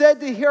Jesus said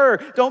to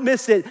her, don't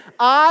miss it,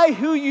 I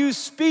who you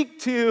speak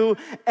to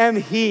am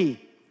he.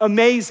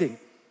 Amazing.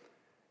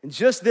 And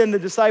just then the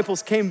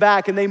disciples came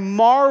back and they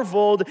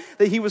marveled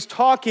that he was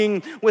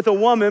talking with a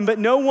woman, but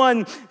no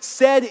one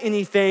said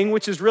anything,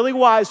 which is really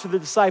wise for the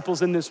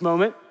disciples in this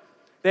moment.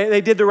 They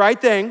did the right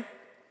thing.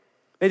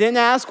 They didn't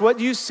ask, what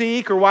do you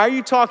seek, or why are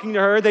you talking to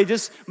her? They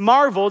just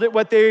marveled at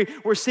what they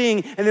were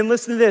seeing. And then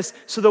listen to this.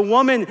 So the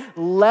woman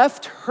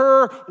left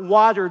her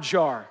water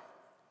jar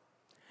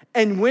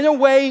and went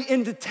away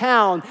into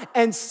town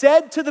and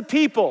said to the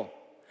people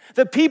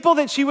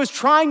that she was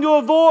trying to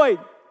avoid,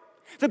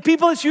 the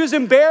people that she was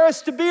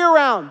embarrassed to be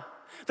around,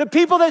 the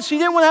people that she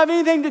didn't want to have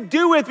anything to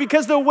do with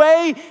because the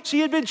way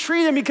she had been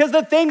treated, because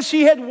the things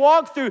she had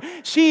walked through,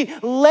 she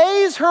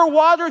lays her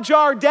water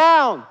jar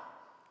down.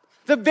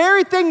 The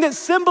very thing that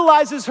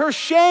symbolizes her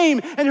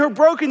shame and her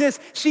brokenness,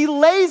 she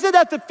lays it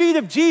at the feet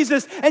of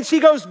Jesus, and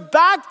she goes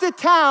back to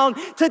town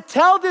to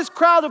tell this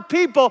crowd of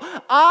people,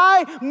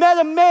 I met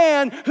a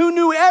man who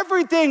knew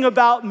everything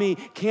about me.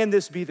 Can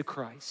this be the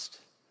Christ?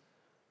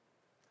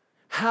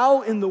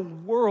 How in the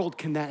world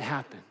can that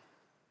happen?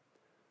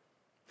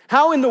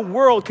 How in the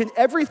world can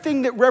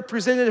everything that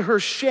represented her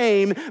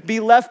shame be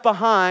left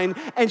behind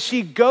and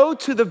she go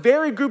to the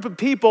very group of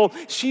people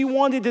she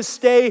wanted to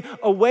stay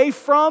away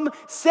from,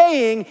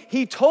 saying,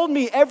 he told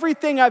me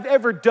everything I've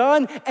ever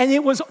done and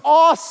it was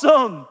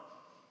awesome.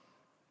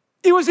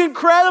 It was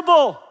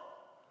incredible.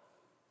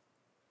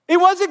 It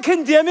wasn't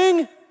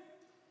condemning.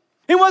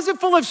 It wasn't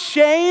full of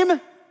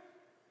shame.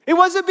 It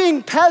wasn't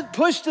being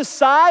pushed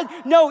aside.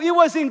 No, it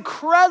was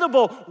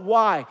incredible.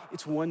 Why?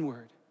 It's one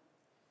word.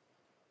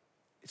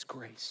 It's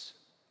grace.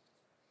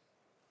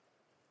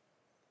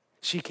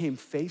 She came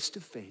face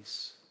to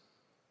face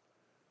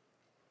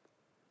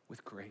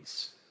with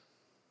grace.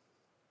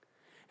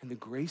 And the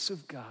grace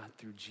of God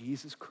through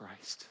Jesus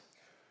Christ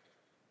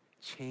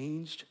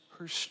changed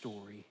her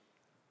story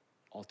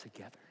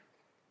altogether.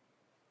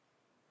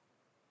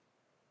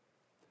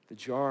 The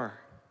jar,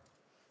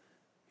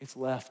 it's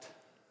left.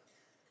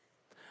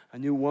 A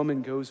new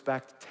woman goes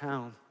back to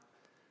town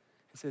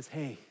and says,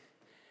 hey,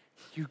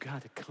 you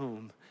got to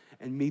come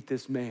and meet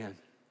this man.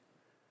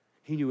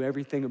 He knew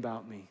everything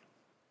about me.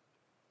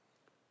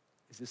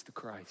 Is this the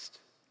Christ?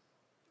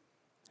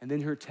 And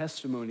then her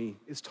testimony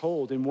is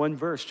told in one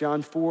verse,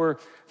 John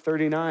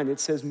 4:39.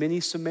 It says, many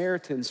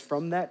Samaritans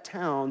from that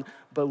town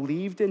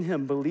believed in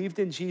him, believed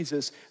in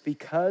Jesus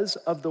because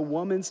of the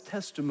woman's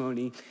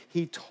testimony.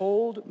 He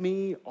told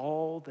me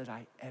all that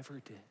I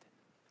ever did.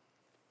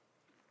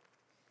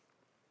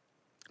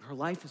 Her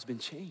life has been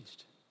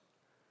changed.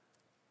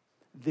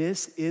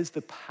 This is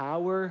the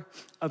power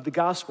of the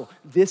gospel.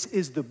 This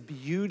is the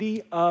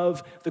beauty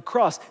of the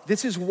cross.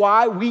 This is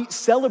why we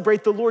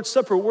celebrate the Lord's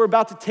Supper we're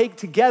about to take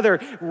together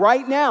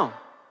right now.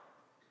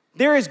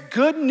 There is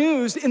good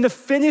news in the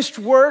finished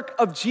work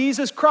of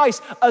Jesus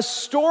Christ. A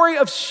story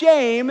of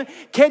shame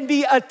can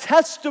be a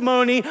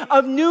testimony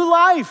of new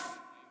life.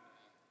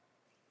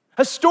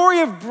 A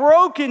story of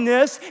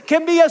brokenness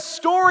can be a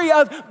story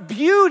of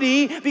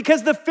beauty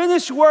because the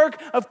finished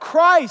work of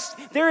Christ,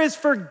 there is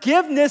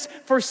forgiveness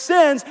for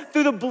sins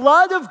through the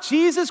blood of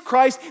Jesus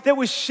Christ that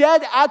was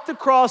shed at the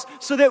cross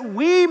so that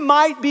we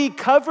might be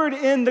covered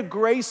in the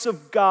grace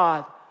of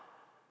God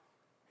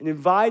and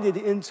invited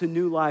into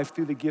new life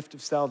through the gift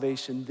of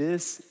salvation.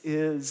 This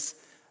is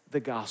the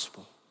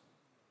gospel.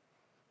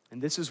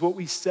 And this is what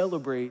we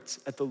celebrate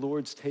at the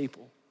Lord's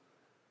table.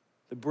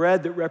 The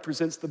bread that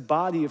represents the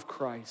body of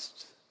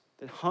Christ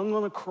that hung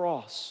on a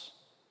cross.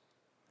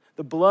 The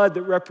the blood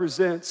that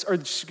represents,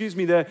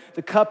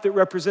 the cup that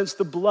represents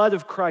the blood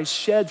of Christ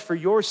shed for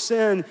your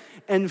sin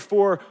and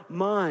for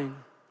mine.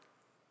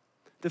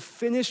 The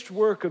finished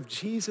work of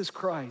Jesus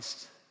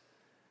Christ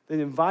that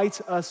invites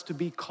us to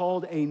be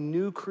called a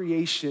new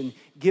creation,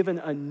 given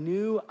a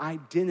new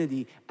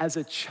identity as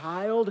a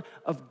child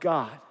of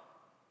God.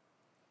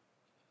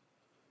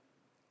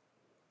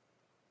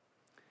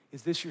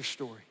 Is this your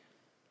story?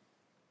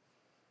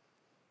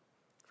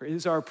 For it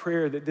is our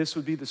prayer that this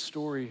would be the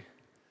story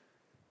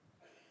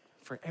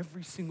for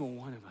every single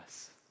one of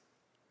us.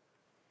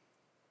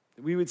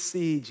 That we would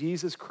see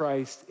Jesus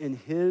Christ in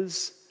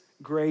his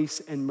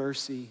grace and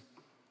mercy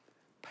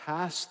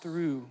pass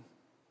through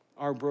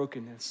our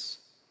brokenness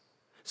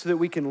so that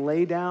we can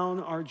lay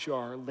down our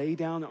jar, lay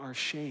down our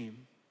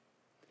shame,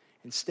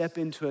 and step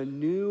into a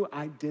new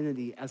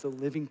identity as a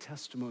living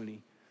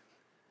testimony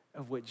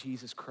of what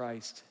Jesus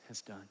Christ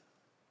has done.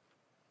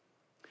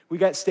 We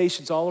got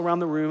stations all around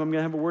the room. I'm going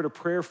to have a word of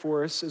prayer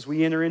for us as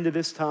we enter into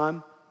this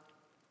time.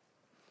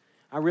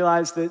 I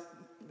realize that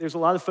there's a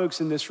lot of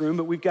folks in this room,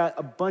 but we've got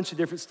a bunch of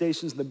different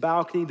stations in the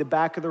balcony, the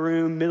back of the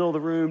room, middle of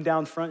the room,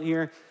 down front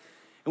here.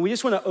 And we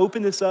just want to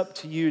open this up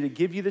to you to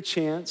give you the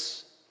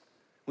chance,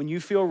 when you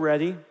feel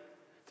ready,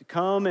 to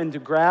come and to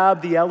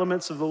grab the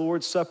elements of the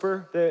Lord's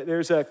Supper.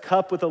 There's a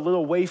cup with a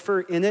little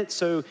wafer in it,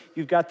 so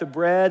you've got the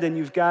bread and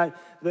you've got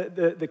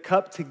the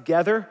cup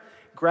together.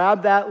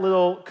 Grab that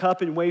little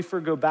cup and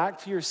wafer, go back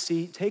to your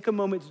seat, take a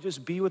moment to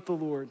just be with the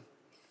Lord.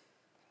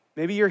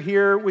 Maybe you're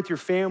here with your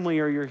family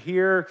or you're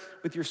here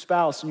with your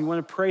spouse and you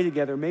want to pray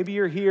together. Maybe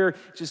you're here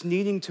just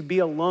needing to be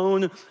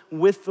alone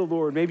with the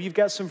Lord. Maybe you've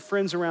got some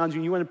friends around you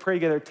and you want to pray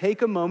together.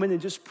 Take a moment and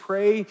just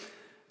pray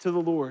to the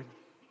Lord.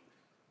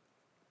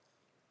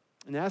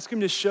 And ask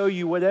him to show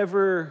you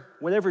whatever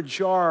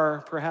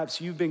jar perhaps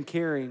you've been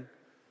carrying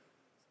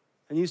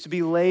and needs to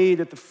be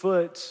laid at the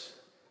foot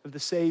of the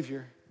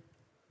Savior.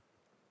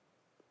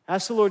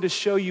 Ask the Lord to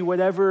show you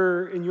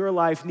whatever in your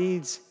life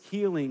needs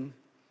healing.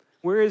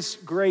 Where is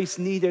grace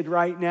needed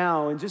right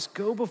now? And just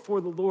go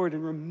before the Lord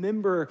and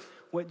remember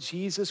what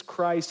Jesus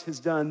Christ has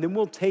done. Then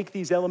we'll take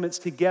these elements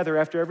together.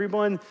 After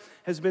everyone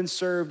has been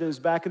served and is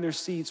back in their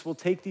seats, we'll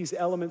take these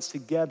elements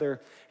together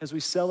as we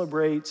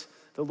celebrate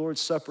the Lord's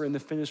Supper and the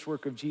finished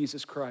work of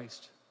Jesus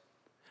Christ.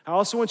 I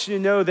also want you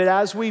to know that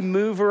as we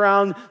move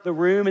around the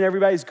room and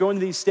everybody's going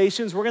to these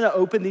stations, we're going to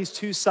open these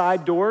two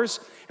side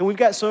doors, and we've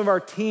got some of our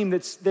team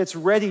that's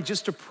ready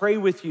just to pray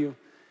with you.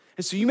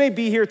 And so you may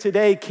be here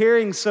today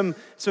carrying some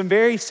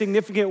very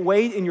significant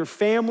weight in your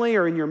family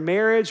or in your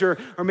marriage, or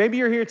maybe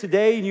you're here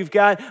today and you've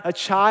got a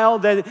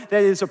child that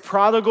is a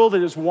prodigal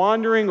that is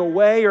wandering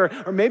away, or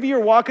maybe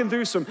you're walking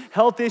through some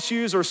health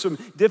issues or some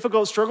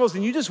difficult struggles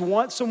and you just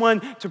want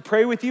someone to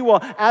pray with you. Well,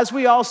 as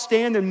we all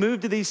stand and move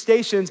to these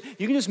stations,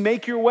 you can just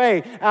make your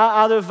way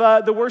out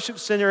of the worship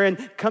center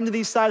and come to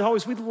these side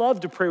hallways. We'd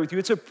love to pray with you.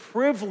 It's a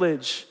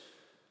privilege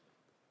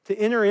to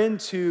enter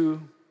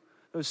into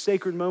those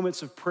sacred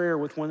moments of prayer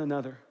with one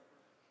another.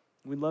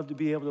 We'd love to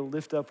be able to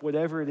lift up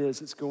whatever it is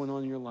that's going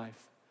on in your life.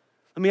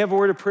 Let me have a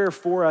word of prayer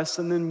for us,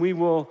 and then we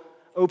will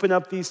open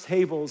up these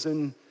tables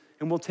and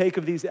we'll take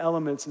of these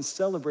elements and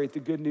celebrate the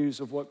good news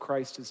of what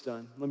Christ has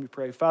done. Let me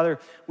pray. Father,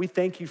 we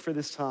thank you for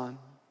this time.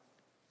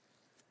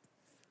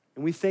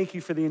 And we thank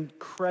you for the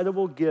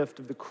incredible gift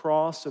of the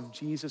cross of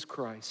Jesus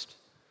Christ.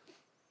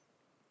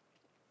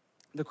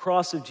 The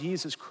cross of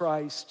Jesus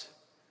Christ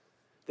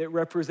that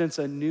represents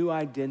a new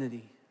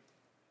identity.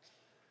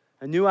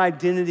 A new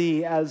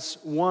identity as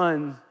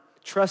one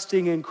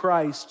trusting in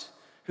Christ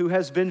who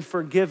has been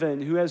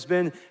forgiven, who has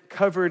been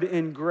covered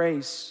in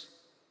grace,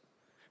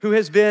 who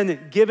has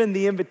been given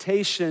the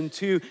invitation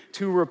to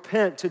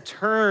repent, to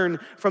turn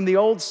from the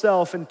old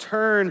self and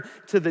turn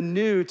to the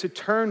new, to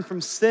turn from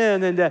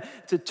sin and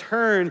to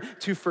turn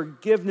to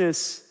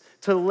forgiveness,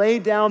 to lay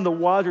down the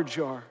water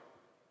jar,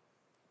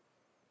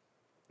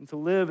 and to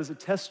live as a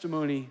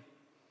testimony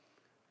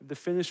of the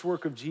finished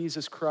work of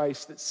Jesus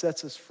Christ that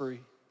sets us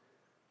free.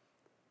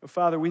 Oh,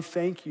 Father, we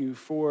thank you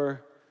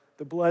for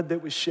the blood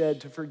that was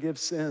shed to forgive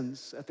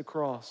sins at the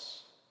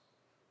cross.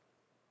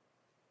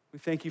 We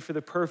thank you for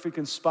the perfect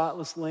and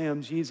spotless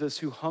Lamb, Jesus,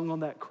 who hung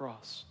on that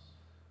cross.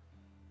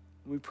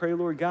 We pray,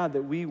 Lord God,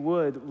 that we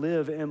would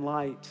live in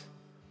light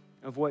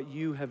of what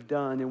you have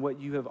done and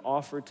what you have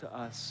offered to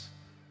us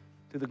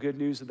through the good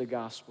news of the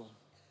gospel.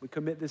 We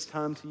commit this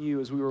time to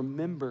you as we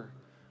remember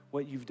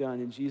what you've done.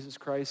 In Jesus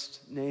Christ's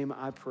name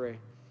I pray.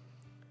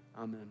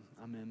 Amen.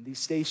 Amen. These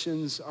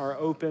stations are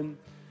open.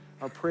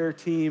 Our prayer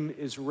team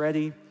is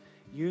ready.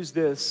 Use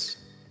this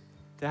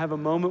to have a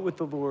moment with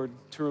the Lord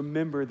to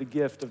remember the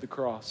gift of the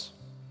cross.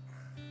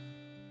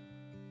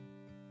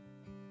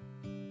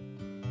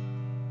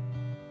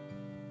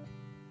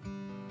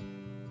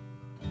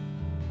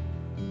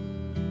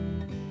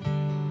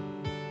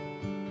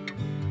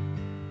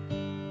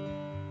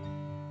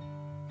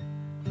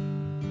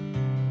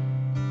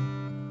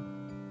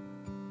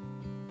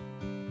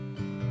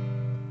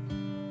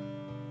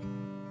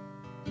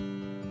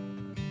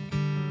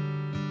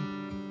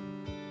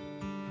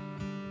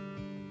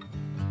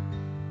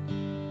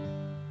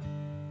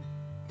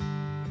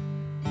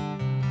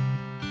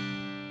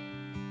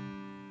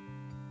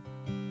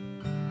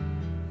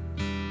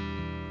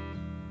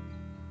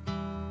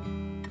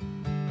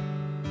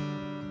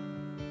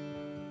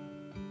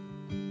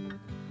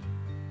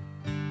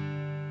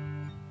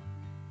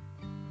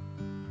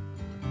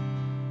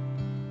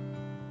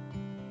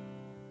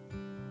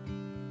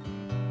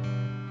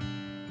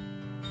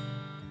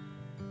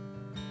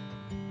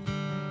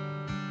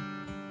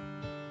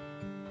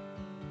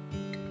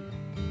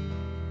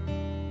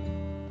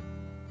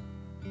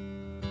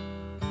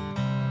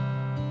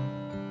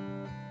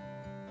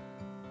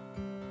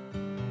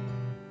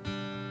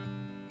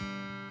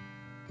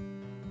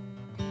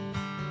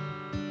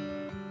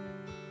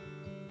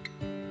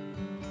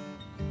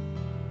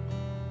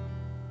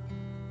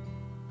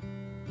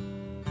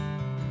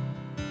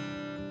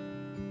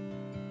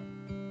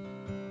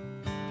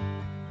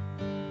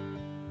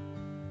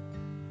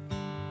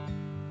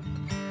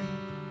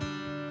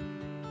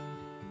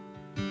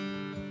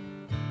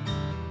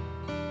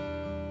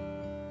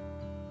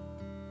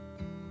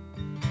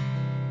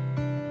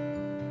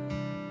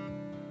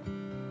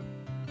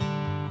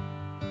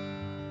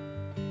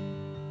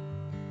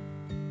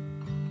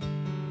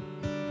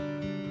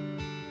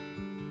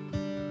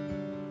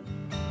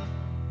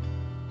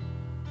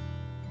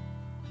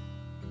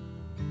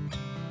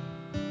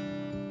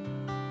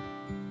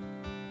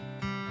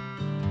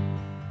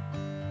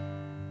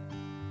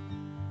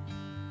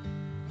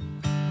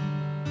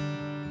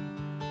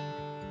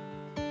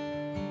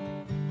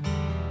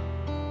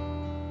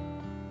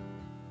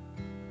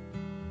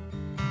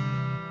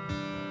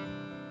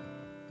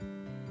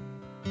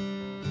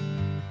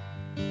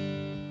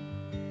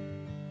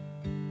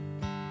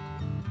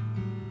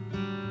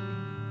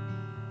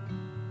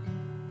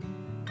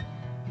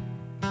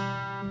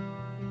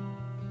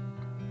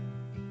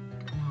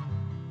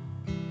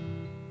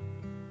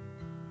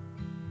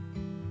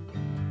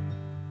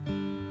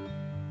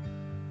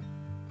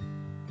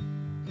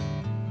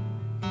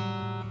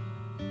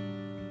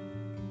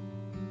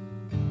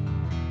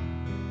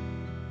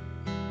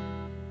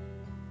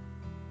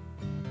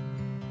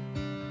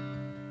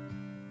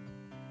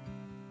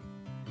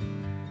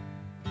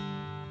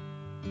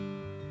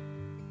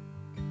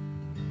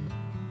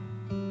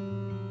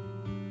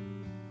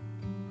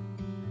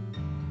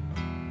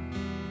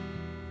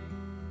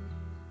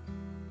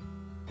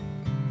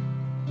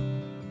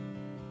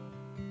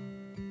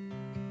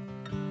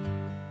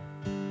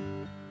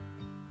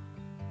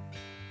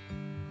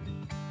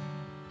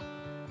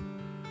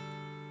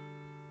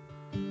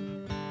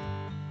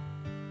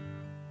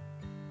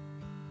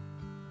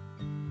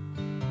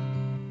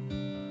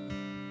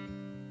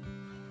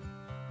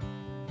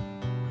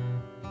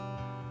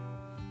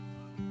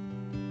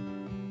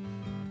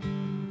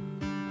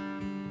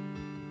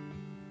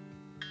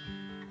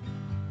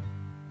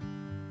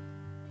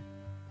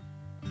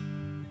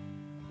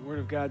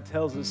 of God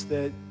tells us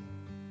that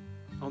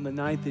on the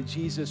night that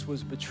Jesus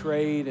was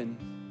betrayed and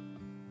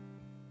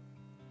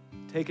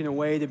taken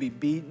away to be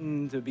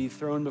beaten, to be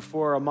thrown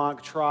before a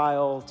mock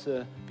trial,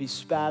 to be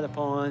spat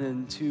upon,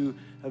 and to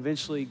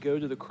eventually go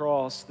to the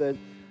cross, that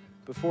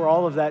before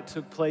all of that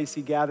took place,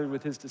 he gathered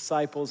with his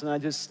disciples. And I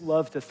just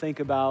love to think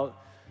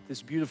about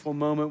this beautiful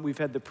moment. We've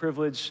had the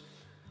privilege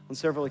on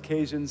several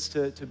occasions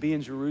to be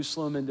in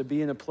Jerusalem and to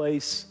be in a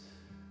place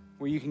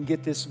where you can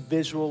get this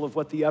visual of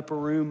what the upper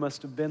room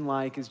must have been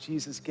like as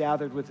Jesus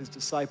gathered with his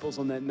disciples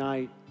on that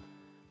night.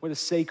 What a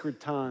sacred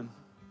time.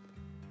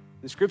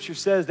 The scripture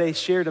says they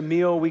shared a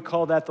meal. We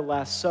call that the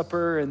Last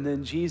Supper. And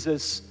then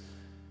Jesus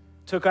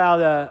took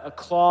out a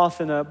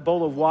cloth and a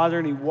bowl of water,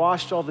 and he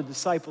washed all the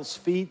disciples'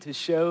 feet to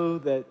show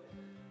that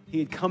he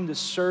had come to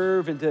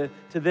serve and to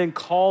then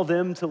call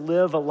them to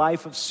live a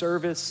life of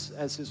service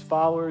as his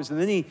followers. And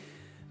then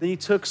he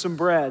took some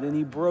bread and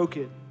he broke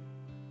it.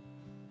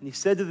 And he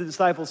said to the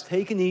disciples,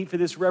 "Take and eat, for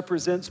this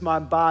represents my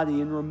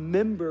body. And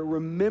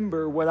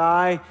remember what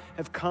I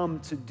have come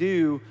to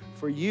do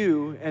for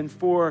you and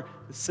for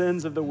the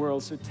sins of the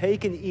world. So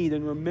take and eat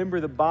and remember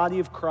the body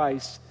of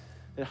Christ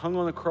that hung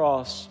on the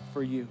cross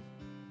for you."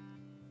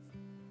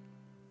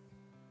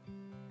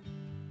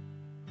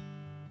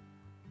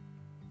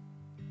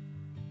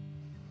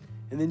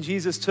 And then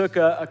Jesus took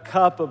a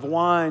cup of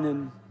wine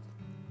and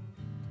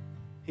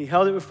he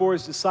held it before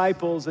his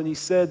disciples, and he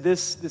said,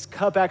 this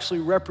cup actually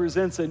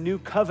represents a new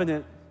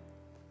covenant,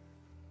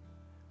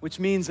 which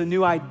means a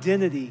new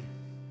identity,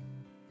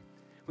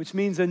 which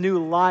means a new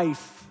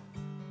life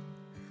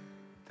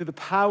through the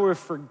power of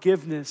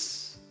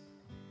forgiveness,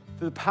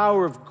 through the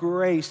power of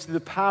grace, through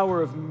the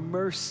power of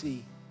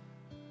mercy.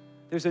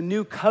 There's a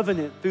new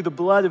covenant through the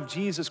blood of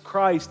Jesus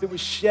Christ that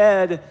was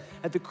shed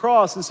at the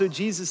cross. And so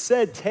Jesus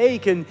said,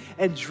 "Take and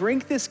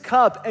drink this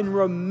cup and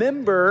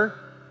remember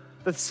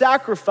the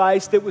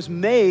sacrifice that was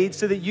made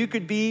so that you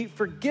could be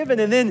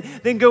forgiven, and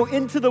then go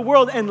into the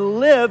world and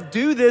live.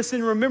 Do this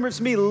in remembrance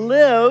of me.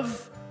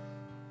 Live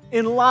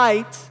in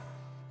light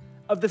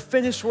of the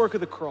finished work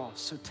of the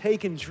cross." So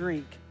take and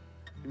drink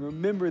and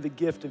remember the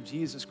gift of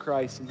Jesus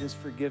Christ and his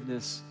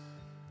forgiveness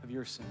of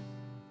your sin.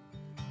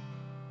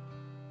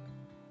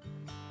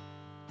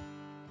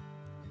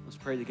 Let's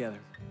pray together.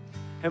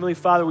 Heavenly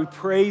Father, we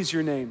praise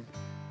your name.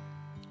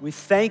 We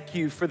thank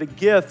you for the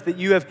gift that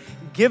you have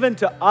given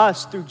to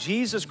us through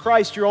Jesus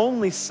Christ, your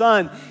only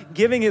Son,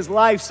 giving his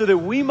life so that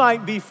we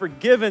might be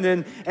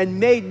forgiven and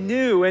made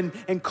new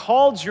and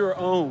called your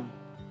own.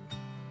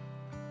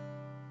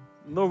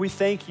 Lord, we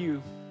thank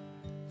you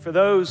for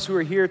those who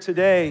are here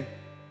today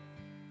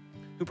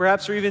who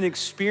perhaps are even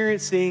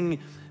experiencing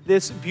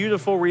this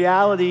beautiful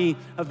reality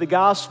of the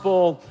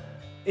gospel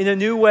in a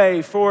new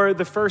way for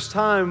the first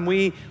time.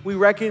 We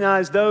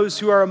recognize those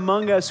who are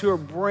among us who are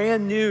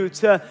brand new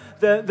to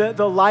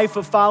the life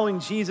of following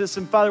Jesus.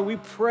 And Father, we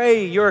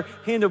pray your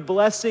hand of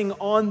blessing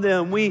on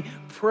them. We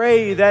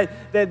pray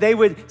that they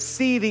would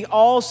see the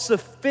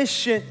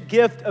all-sufficient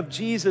gift of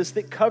Jesus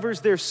that covers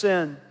their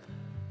sin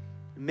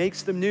and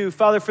makes them new.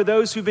 Father, for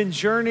those who've been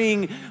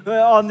journeying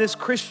on this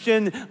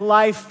Christian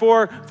life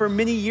for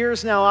many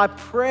years now, I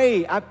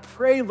pray,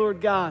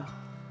 Lord God,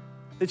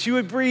 that you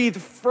would breathe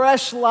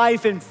fresh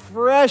life and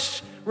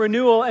fresh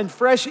renewal and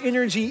fresh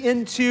energy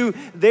into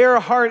their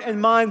heart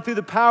and mind through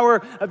the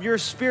power of your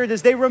Spirit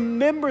as they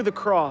remember the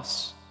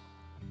cross.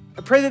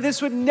 I pray that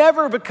this would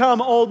never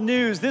become old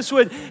news. This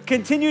would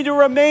continue to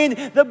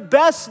remain the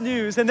best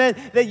news, and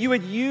that you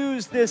would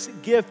use this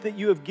gift that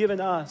you have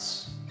given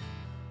us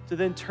to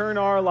then turn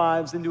our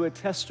lives into a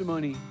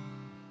testimony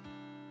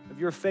of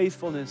your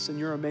faithfulness and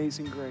your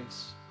amazing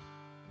grace.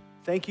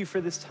 Thank you for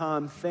this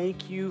time.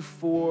 Thank you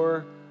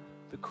for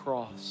the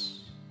cross.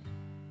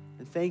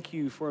 And thank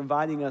you for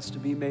inviting us to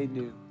be made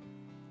new.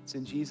 It's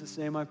in Jesus'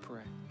 name I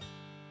pray.